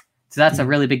 right? So that's a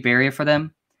really big barrier for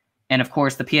them. And of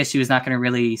course, the PSU is not going to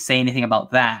really say anything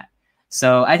about that.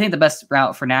 So I think the best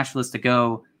route for naturalists to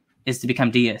go is to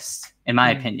become deists, in my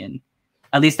opinion.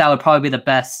 At least that would probably be the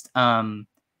best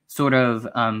sort of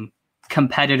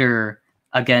competitor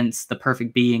against the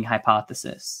perfect being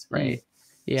hypothesis, right?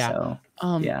 Yeah.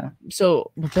 So,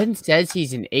 So Ben says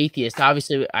he's an atheist.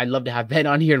 Obviously, I'd love to have Ben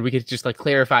on here and we could just like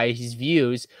clarify his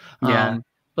views.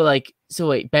 But like, so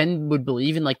wait, Ben would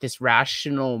believe in like this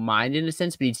rational mind in a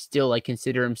sense, but he'd still like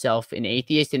consider himself an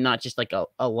atheist and not just like a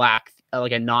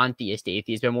non-theist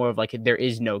atheist, but more of like there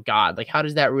is no God. Like, how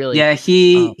does that really? Yeah,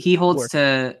 he holds work?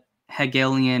 To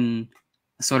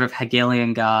sort of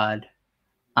Hegelian God.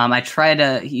 I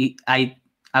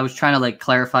was trying to like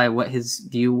clarify what his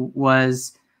view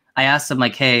was. I asked him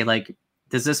like, hey, like,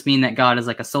 does this mean that God is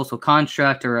like a social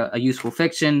construct or a useful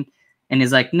fiction? And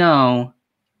he's like, no.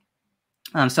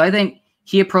 So I think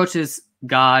he approaches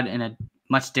God in a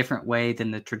much different way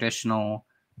than the traditional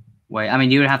way. I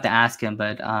mean, you would have to ask him,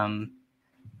 but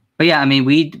yeah, I mean,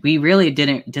 we really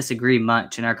didn't disagree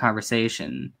much in our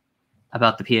conversation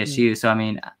about the PSU. So I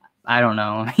mean, I don't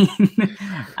know.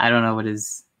 I don't know what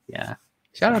is. Yeah.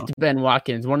 Shout out to Ben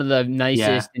Watkins, one of the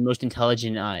nicest and most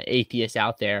intelligent atheists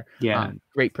out there. Yeah.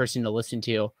 Great person to listen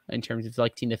to in terms of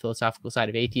like seeing the philosophical side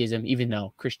of atheism, even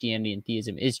though Christianity and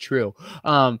theism is true.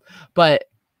 But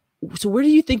So where do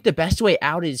you think the best way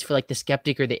out is for like the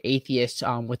skeptic or the atheist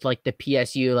with like the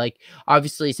PSU? Like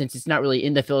obviously since it's not really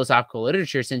in the philosophical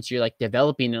literature, since you're like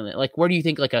developing it, like where do you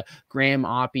think like a Graham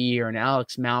Oppy or an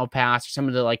Alex Malpass or some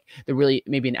of the like the really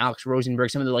maybe an Alex Rosenberg,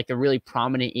 some of the like the really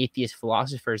prominent atheist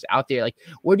philosophers out there, like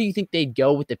where do you think they'd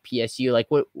go with the PSU?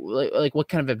 Like what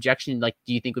kind of objection like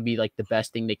do you think would be like the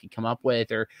best thing they could come up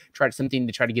with, or try something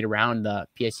to try to get around the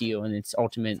PSU and its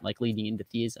ultimate like leading into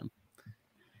theism?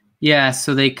 Yeah,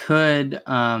 so they could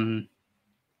go an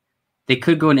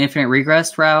infinite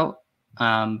regress route.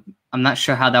 I'm not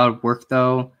sure how that would work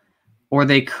though. Or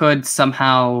they could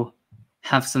somehow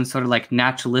have some sort of like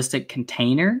naturalistic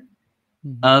container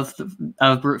of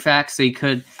brute facts. So you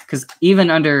could, because even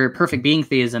under perfect being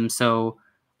theism, so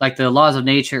like the laws of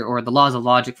nature or the laws of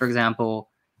logic, for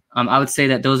example, I would say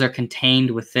that those are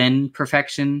contained within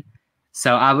perfection.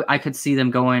 So I could see them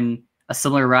going a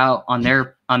similar route on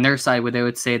their side, where they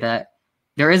would say that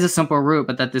there is a simple root,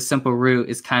 but that this simple root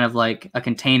is kind of like a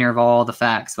container of all the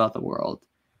facts about the world,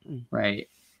 right?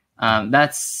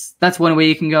 That's one way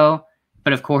you can go.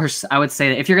 But of course, I would say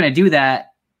that if you're going to do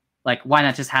that, like why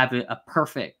not just have it a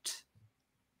perfect,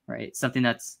 right? Something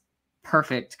that's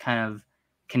perfect, kind of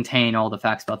contain all the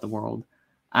facts about the world.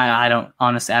 I don't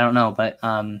know, but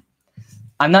I'm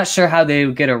not sure how they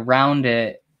would get around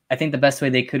it. I think the best way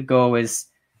they could go is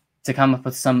to come up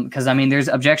with some, because I mean, there's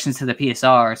objections to the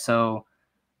PSR, so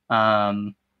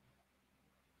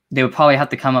they would probably have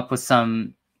to come up with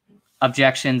some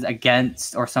objections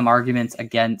against, or some arguments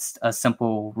against a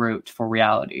simple root for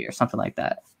reality or something like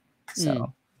that.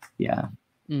 So, yeah.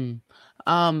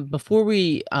 Before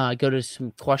we go to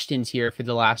some questions here for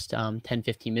the last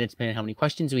 10-15 minutes, depending on how many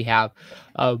questions we have,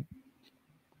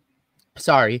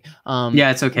 sorry.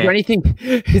 Yeah, it's okay.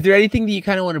 Is there anything that you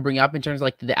kind of want to bring up in terms of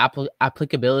like the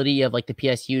applicability of like the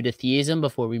PSU to theism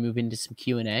before we move into some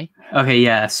Q&A? Okay,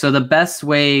 yeah. So the best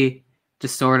way to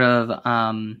sort of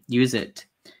use it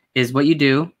is what you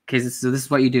do. Okay, this is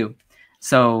what you do.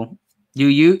 So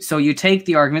you take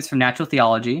the arguments from natural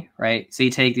theology, right? So you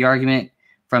take the argument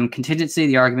from contingency,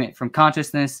 the argument from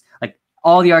consciousness, like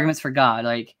all the arguments for God,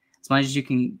 like as many as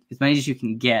you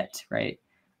can get, right?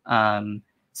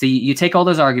 So you take all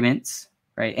those arguments,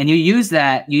 right? And you use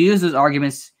those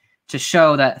arguments to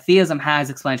show that theism has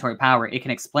explanatory power. It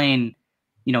can explain,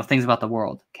 things about the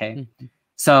world. Okay. Mm-hmm.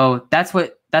 So that's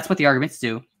what the arguments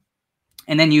do.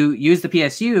 And then you use the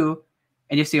PSU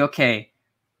and you see, okay,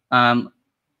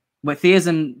 what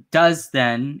theism does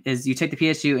then is you take the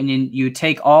PSU and you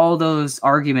take all those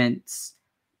arguments,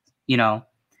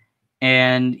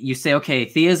 and you say, okay,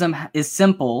 theism is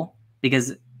simple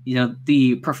because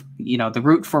the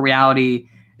root for reality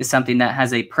is something that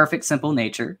has a perfect simple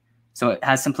nature. So it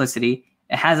has simplicity.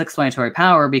 It has explanatory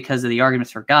power because of the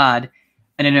arguments for God.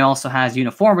 And then it also has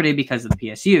uniformity because of the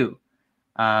PSU.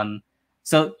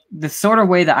 So the sort of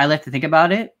way that I like to think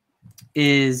about it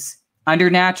is under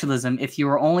naturalism, if you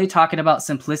were only talking about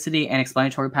simplicity and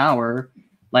explanatory power,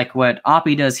 like what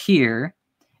Oppy does here,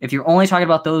 if you're only talking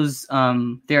about those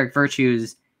theoric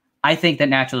virtues, I think that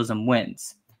naturalism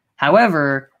wins.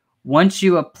 However, once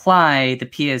you apply the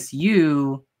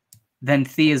PSU, then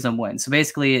theism wins. So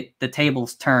basically, the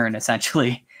tables turn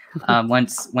essentially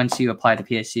once you apply the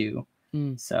PSU.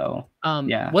 So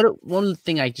yeah. One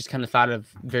thing I just kind of thought of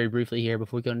very briefly here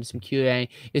before we go into some Q&A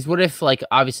is, what if, like,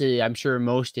 obviously I'm sure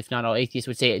most, if not all, atheists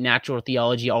would say natural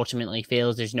theology ultimately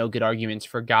fails. There's no good arguments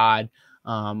for God.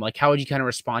 Like, how would you kind of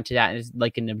respond to that as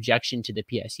like an objection to the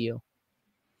PSU?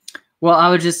 Well, I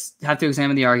would just have to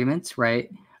examine the arguments, right?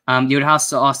 You would have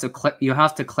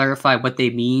to clarify what they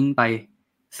mean by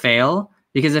fail,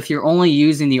 because if you're only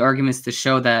using the arguments to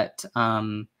show that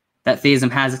that theism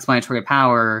has explanatory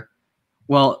power,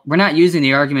 well, we're not using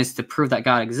the arguments to prove that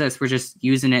God exists. We're just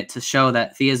using it to show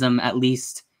that theism at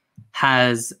least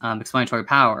has explanatory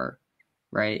power,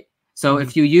 right? So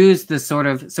if you use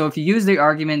the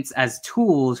arguments as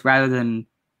tools rather than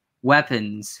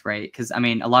weapons, right? Because I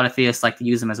mean, a lot of theists like to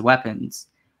use them as weapons.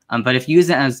 But if you use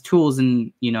it as tools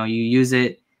and you use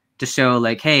it to show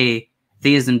like, hey,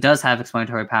 theism does have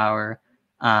explanatory power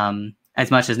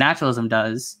as much as naturalism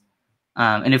does,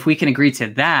 and if we can agree to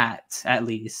that at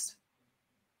least,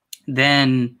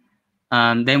 then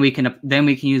we can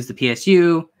use the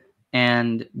PSU,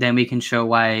 and then we can show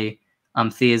why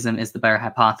theism is the better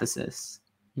hypothesis.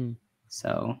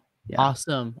 So Yeah.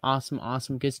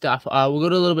 Awesome. Good stuff. We'll go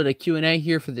to a little bit of Q&A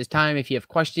here for this time. If you have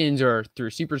questions or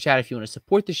through Super Chat, if you want to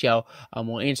support the show,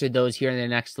 we'll answer those here in the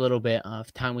next little bit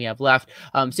of time we have left.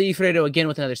 Sigifredo again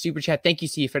with another Super Chat. Thank you,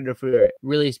 Sigifredo, for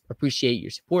really appreciate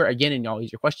your support again and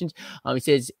always your questions. He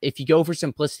says, if you go for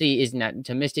simplicity, isn't that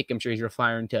Thomistic? I'm sure he's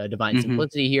referring to divine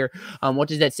simplicity here. What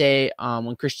does that say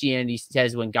when Christianity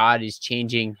says when God is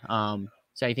changing?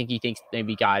 So I think he thinks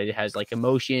maybe God has like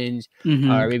emotions,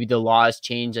 or maybe the laws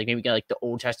change. Like maybe like the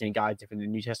Old Testament God is different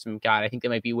than the New Testament God. I think that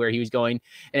might be where he was going.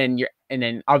 And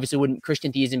then obviously wouldn't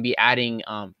Christian theism be adding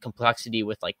complexity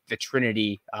with like the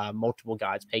Trinity, multiple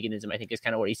gods, paganism? I think is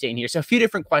kind of what he's saying here. So a few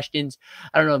different questions.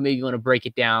 I don't know if maybe you want to break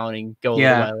it down and go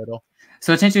little by little.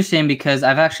 So it's interesting because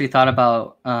I've actually thought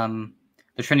about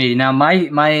the Trinity. Now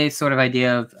my sort of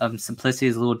idea of simplicity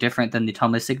is a little different than the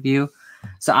Thomistic view.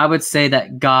 So I would say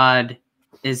that God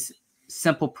is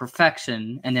simple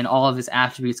perfection, and then all of his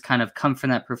attributes kind of come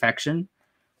from that perfection,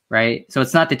 right? So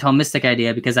it's not the Thomistic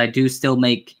idea, because I do still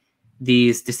make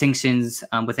these distinctions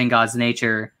within God's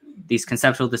nature, these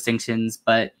conceptual distinctions,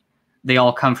 but they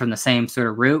all come from the same sort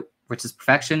of root, which is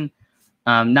perfection.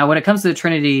 Now, when it comes to the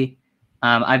Trinity,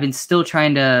 I've been still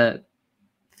trying to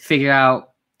figure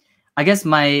out, I guess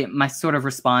my sort of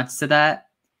response to that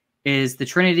is the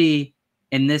Trinity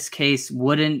in this case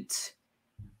wouldn't,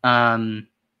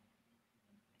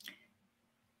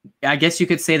 I guess you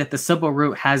could say that the simple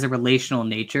root has a relational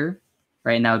nature,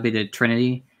 right? And that would be the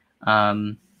Trinity.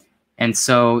 And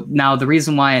so now the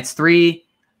reason why it's three,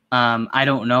 I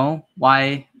don't know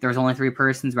why there's only three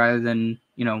persons rather than,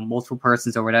 multiple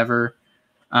persons or whatever.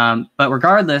 But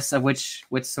regardless of which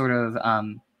sort of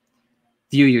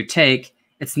view you take,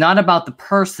 it's not about the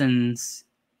persons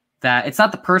it's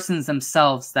not the persons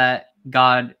themselves that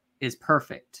God is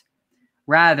perfect.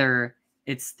 Rather,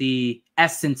 it's the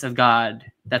essence of God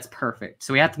that's perfect.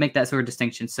 So we have to make that sort of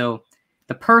distinction. So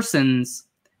the persons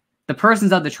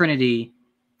of the Trinity,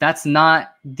 that's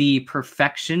not the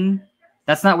perfection.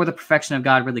 That's not where the perfection of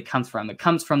God really comes from. It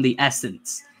comes from the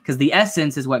essence, because the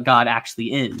essence is what God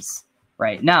actually is.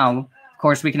 Right now, of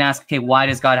course, we can ask, okay, why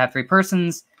does God have three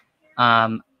persons?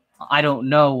 I don't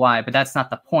know why, but that's not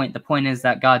the point. The point is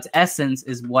that God's essence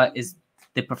is what is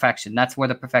the perfection. That's where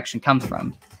the perfection comes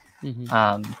from.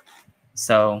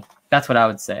 So that's what I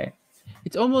would say.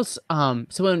 It's almost so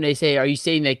when they say, are you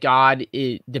saying that God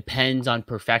depends on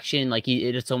perfection? Like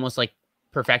it's almost like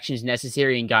perfection is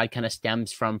necessary and God kind of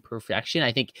stems from perfection.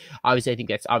 I think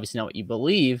that's obviously not what you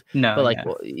believe. No, but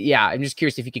I'm just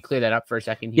curious if you could clear that up for a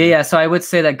second here. Yeah. So I would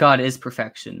say that God is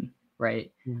perfection,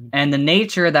 right? And the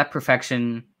nature of that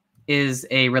perfection is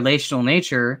a relational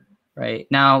nature, right?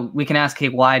 Now we can ask, okay,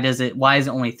 why is it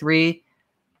only three?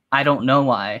 I don't know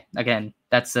why. Again,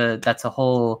 that's a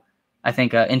whole, I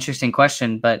think, interesting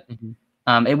question, but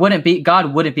God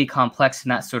wouldn't be complex in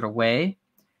that sort of way.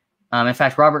 In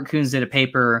fact, Robert Koons did a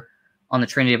paper on the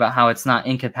Trinity about how it's not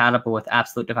incompatible with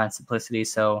absolute divine simplicity.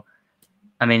 So,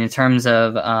 I mean, in terms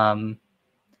of,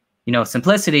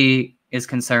 simplicity is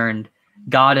concerned,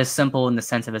 God is simple in the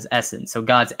sense of his essence. So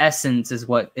God's essence is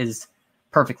what is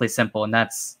perfectly simple, and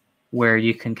that's where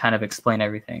you can kind of explain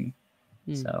everything.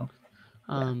 So,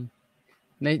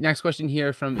 next question here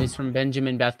is from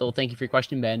Benjamin Bethel. Thank you for your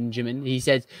question, Benjamin. He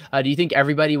says, do you think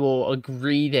everybody will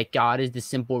agree that God is the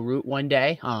simple root one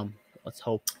day? Let's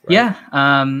hope. Right?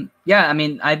 Yeah. I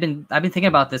mean, I've been thinking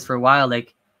about this for a while.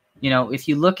 Like, if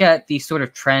you look at the sort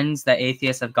of trends that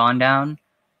atheists have gone down,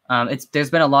 there's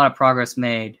been a lot of progress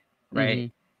made,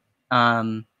 right?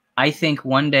 I think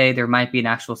one day there might be an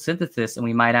actual synthesis, and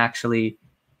we might actually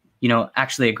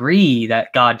agree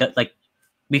that God, like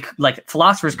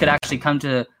philosophers could actually come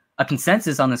to a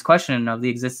consensus on this question of the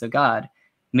existence of God.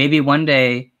 Maybe one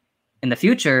day in the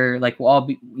future, like we'll all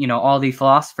be, all the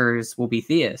philosophers will be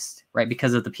theists, right?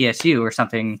 Because of the PSU or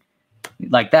something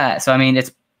like that. So, I mean,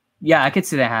 I could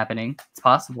see that happening. It's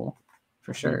possible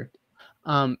for sure.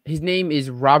 His name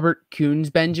is Robert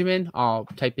Koons Benjamin. I'll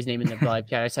type his name in the live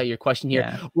chat. I saw your question here.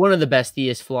 Yeah. One of the best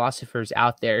theist philosophers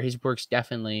out there. His work's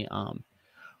definitely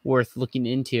worth looking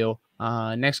into.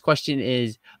 Next question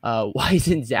is, why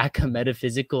isn't Zach a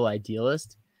metaphysical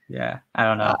idealist? Yeah, I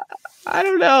don't know. I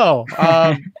don't know.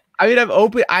 I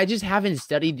mean, I just haven't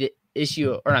studied the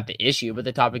issue, or not the issue, but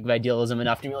the topic of idealism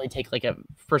enough to really take like a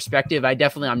perspective.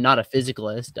 I'm not a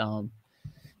physicalist.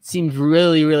 Seems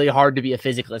really, really hard to be a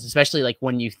physicalist, especially like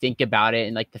when you think about it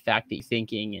and like the fact that you're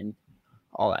thinking and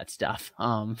all that stuff.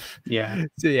 Yeah.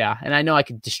 So yeah, and I know I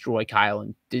could destroy Kyle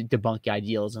and debunk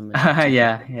idealism.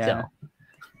 Yeah. So,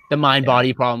 the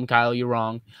mind-body problem, Kyle, you're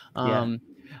wrong.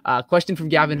 Question from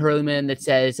Gavin Hurleyman that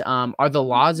says, are the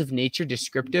laws of nature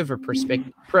descriptive or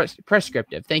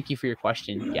prescriptive? Thank you for your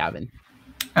question, Gavin.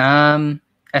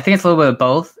 I think it's a little bit of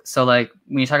both. So like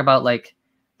when you talk about like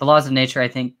the laws of nature, I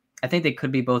think they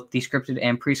could be both descriptive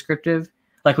and prescriptive.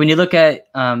 Like when you look at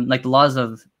like the laws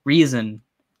of reason,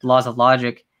 the laws of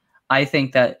logic, I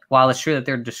think that while it's true that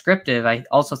they're descriptive, I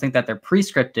also think that they're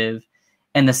prescriptive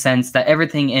in the sense that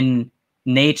everything in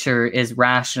nature is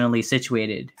rationally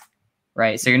situated,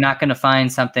 right? So you're not going to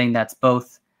find something that's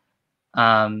both, you're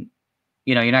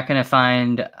not going to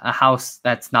find a house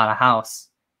that's not a house,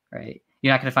 right?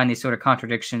 You're not going to find these sort of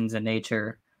contradictions in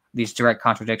nature, these direct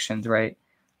contradictions, right?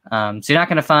 So you're not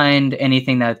going to find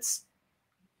anything that's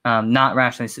not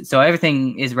rationally. So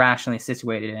everything is rationally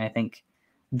situated, and I think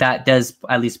that does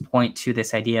at least point to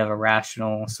this idea of a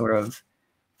rational sort of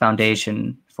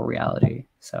foundation for reality.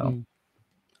 So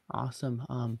awesome.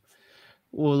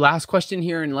 Well, last question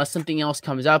here, unless something else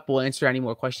comes up, we'll answer any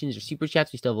more questions or super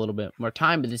chats. We still have a little bit more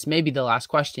time, but this may be the last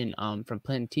question from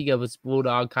Plantiga with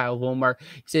Bulldog Kyle Volmar.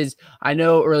 He says, I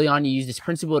know early on you used this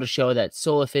principle to show that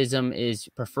solipsism is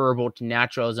preferable to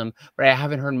naturalism, but I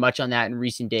haven't heard much on that in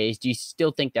recent days. Do you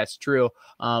still think that's true?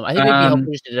 I think it'd be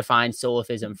helpful just to define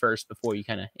solipsism first before you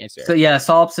kind of answer. So yeah,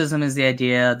 solipsism is the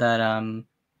idea that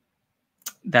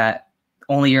that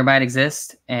only your might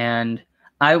exist, and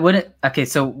I wouldn't. Okay,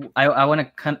 so I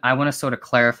want to sort of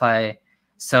clarify.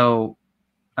 So,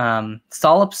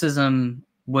 solipsism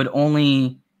would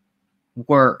only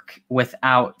work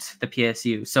without the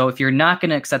PSU. So, if you're not going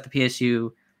to accept the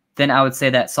PSU, then I would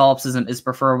say that solipsism is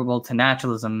preferable to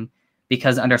naturalism,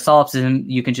 because under solipsism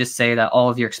you can just say that all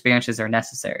of your experiences are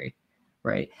necessary,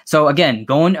 right? So again,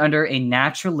 going under a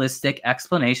naturalistic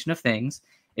explanation of things,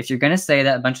 if you're going to say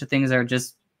that a bunch of things are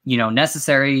just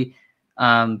necessary.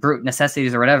 Brute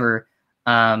necessities or whatever,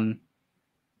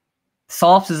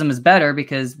 solipsism is better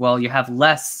because, well, you have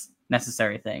less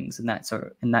necessary things in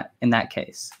that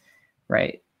case,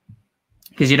 right?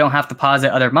 Because you don't have to posit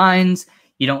other minds.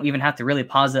 You don't even have to really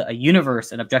posit a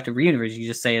universe, an objective universe. You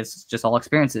just say it's just all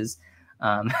experiences,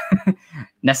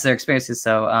 necessary experiences.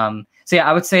 So yeah,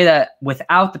 I would say that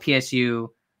without the PSU,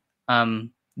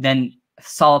 then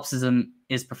solipsism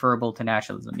is preferable to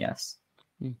naturalism. Yes.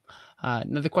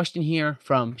 Another question here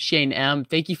from Shane M.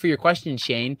 Thank you for your question,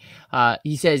 Shane.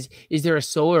 He says, is there a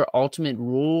solar ultimate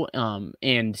rule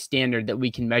and standard that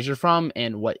we can measure from,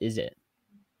 and what is it?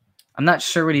 I'm not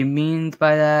sure what he means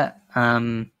by that.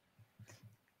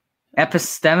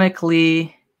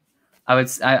 Epistemically,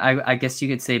 I guess you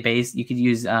could say you could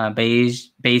use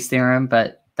Bayes theorem,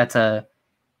 but that's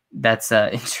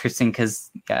interesting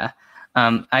because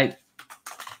I'm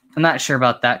not sure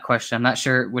about that question. I'm not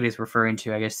sure what he's referring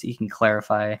to. I guess he can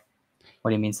clarify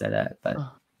what he means by that. But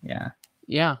yeah.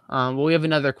 Yeah. Well, we have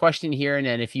another question here, and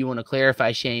then if you want to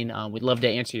clarify, Shane, we'd love to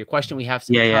answer your question. We have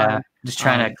some time. Yeah. Just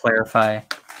trying to clarify.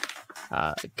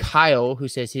 Kyle, who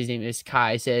says his name is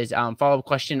Kai, says, follow-up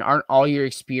question: aren't all your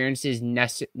experiences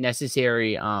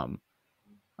necessary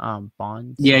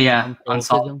bonds? Yeah.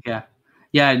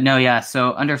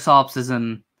 So under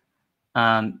solipsism,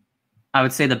 I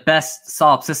would say the best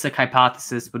solipsistic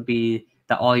hypothesis would be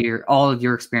that all of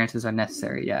your experiences are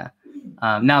necessary. Yeah.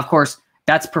 Now, of course,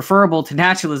 that's preferable to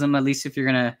naturalism. At least if you're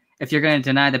gonna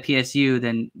deny the PSU,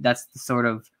 then that's the sort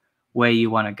of way you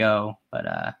want to go. But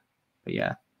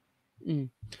yeah.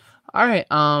 All right.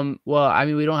 Well, I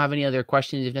mean, we don't have any other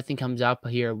questions. If nothing comes up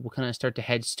here, we'll kind of start to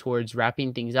head towards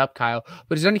wrapping things up, Kyle.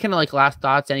 But is there any kind of like last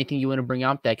thoughts, anything you want to bring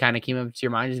up that kind of came up to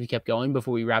your mind as we kept going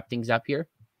before we wrap things up here?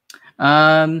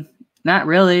 Not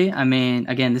really. I mean,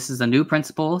 again, this is a new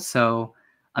principle, so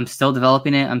I'm still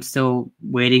developing it. I'm still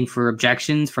waiting for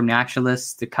objections from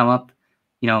naturalists to come up.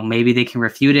 Maybe they can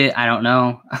refute it. I don't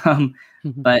know.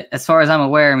 But as far as I'm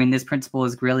aware, I mean, this principle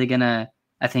is really gonna,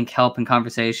 I think, help in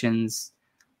conversations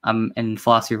in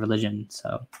philosophy of religion.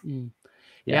 So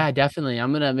yeah, definitely.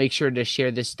 I'm going to make sure to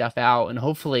share this stuff out, and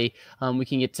hopefully we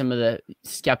can get some of the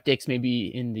skeptics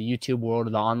maybe in the YouTube world or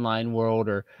the online world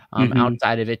or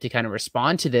outside of it to kind of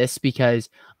respond to this, because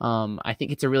I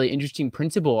think it's a really interesting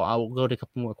principle. I will go to a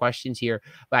couple more questions here,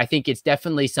 but I think it's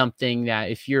definitely something that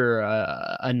if you're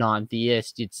a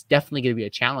non-theist, it's definitely going to be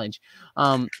a challenge.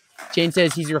 Shane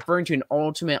says he's referring to an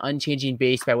ultimate unchanging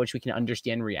base by which we can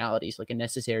understand realities, like a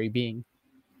necessary being.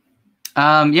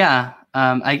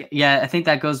 I think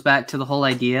that goes back to the whole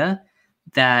idea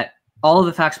that all of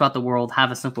the facts about the world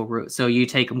have a simple root. So you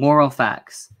take moral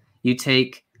facts, you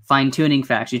take fine-tuning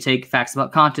facts, you take facts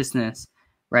about consciousness,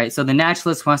 right? So the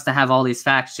naturalist wants to have all these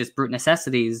facts, just brute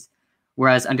necessities,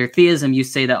 whereas under theism, you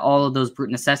say that all of those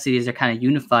brute necessities are kind of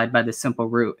unified by this simple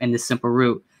root, and this simple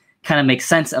root kind of makes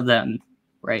sense of them,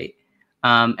 right?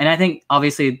 And I think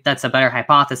obviously that's a better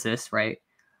hypothesis, right?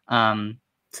 So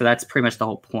that's pretty much the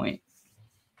whole point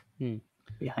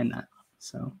behind that.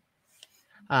 So,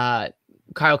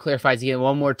 Kyle clarifies again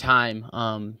one more time.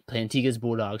 Plantika's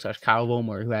Bulldogs / Kyle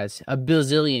Vollmer, who has a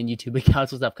bazillion YouTube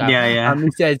accounts. What's up, Kyle? Yeah. He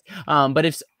says, but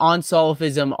if on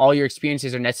solipsism, all your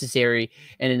experiences are necessary,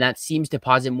 and then that seems to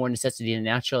posit more necessity than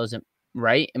naturalism,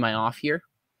 right? Am I off here?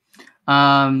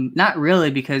 Not really,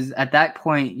 because at that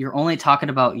point you're only talking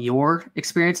about your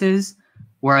experiences,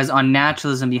 whereas on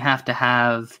naturalism you have to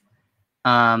have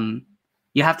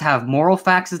moral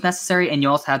facts as necessary, and you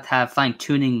also have to have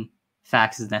fine-tuning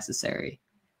facts as necessary,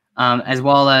 as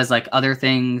well as like other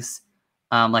things,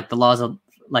 like the laws of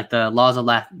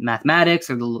mathematics,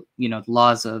 or the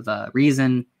laws of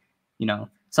reason,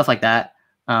 stuff like that.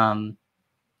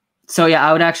 So yeah,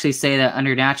 I would actually say that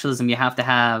under naturalism you have to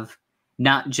have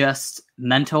not just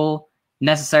mental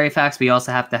necessary facts, but you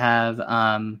also have to have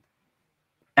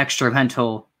extra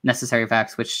mental necessary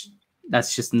facts, which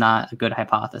that's just not a good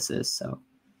hypothesis. So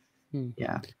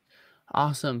yeah.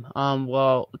 Awesome.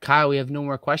 Well, Kyle, we have no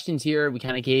more questions here. We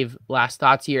kind of gave last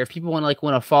thoughts here. If people want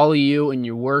to follow you and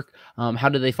your work, how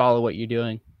do they follow what you're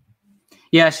doing?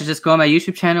 Yeah, I should just go on my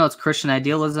YouTube channel. It's Christian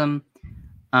Idealism.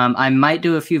 I might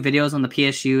do a few videos on the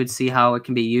PSU and see how it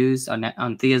can be used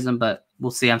on theism, but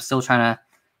we'll see. I'm still trying to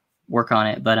work on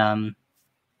it. But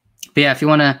yeah, if you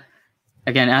want to,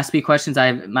 again, ask me questions,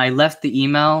 I left the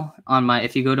email on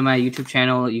if you go to my YouTube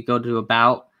channel, you go to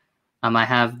About. I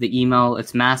have the email.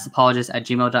 It's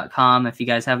massapologist@gmail.com. If you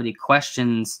guys have any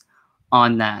questions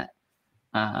on that.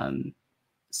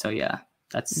 So yeah,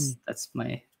 that's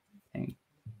my thing.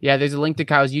 Yeah, there's a link to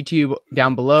Kyle's YouTube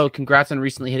down below. Congrats on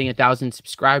recently hitting 1,000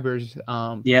 subscribers.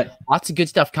 Yeah, lots of good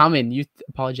stuff coming. Youth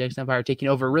Apologetics Empire taking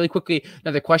over. Really quickly,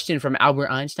 another question from Albert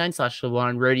Einstein /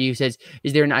 LeBron Brody, who says,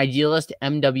 is there an idealist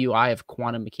MWI of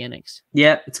quantum mechanics?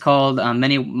 Yeah, it's called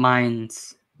Many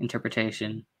Minds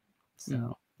Interpretation.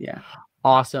 So yeah.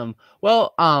 Awesome.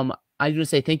 Well, I just want to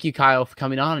say thank you, Kyle, for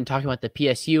coming on and talking about the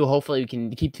PSU. Hopefully we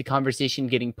can keep the conversation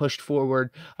getting pushed forward.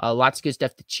 Lots of good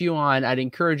stuff to chew on. I'd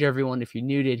encourage everyone, if you're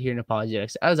new to Here in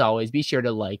Apologetics, as always, be sure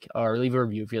to like or leave a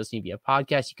review. If you're listening via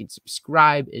podcast, you can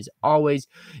subscribe as always.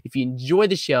 If you enjoy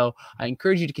the show, I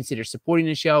encourage you to consider supporting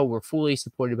the show. We're fully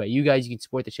supported by you guys. You can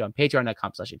support the show on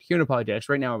patreon.com/Here in Apologetics.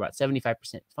 Right now, we're about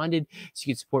 75% funded. So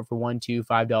you can support for $1, $2,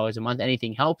 $5 a month.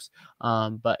 Anything helps.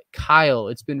 But Kyle,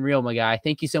 it's been real, my guy.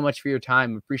 Thank you so much for your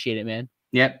time. Appreciate it, man.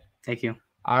 Yep. Thank you.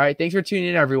 All right. Thanks for tuning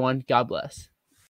in, everyone. God bless.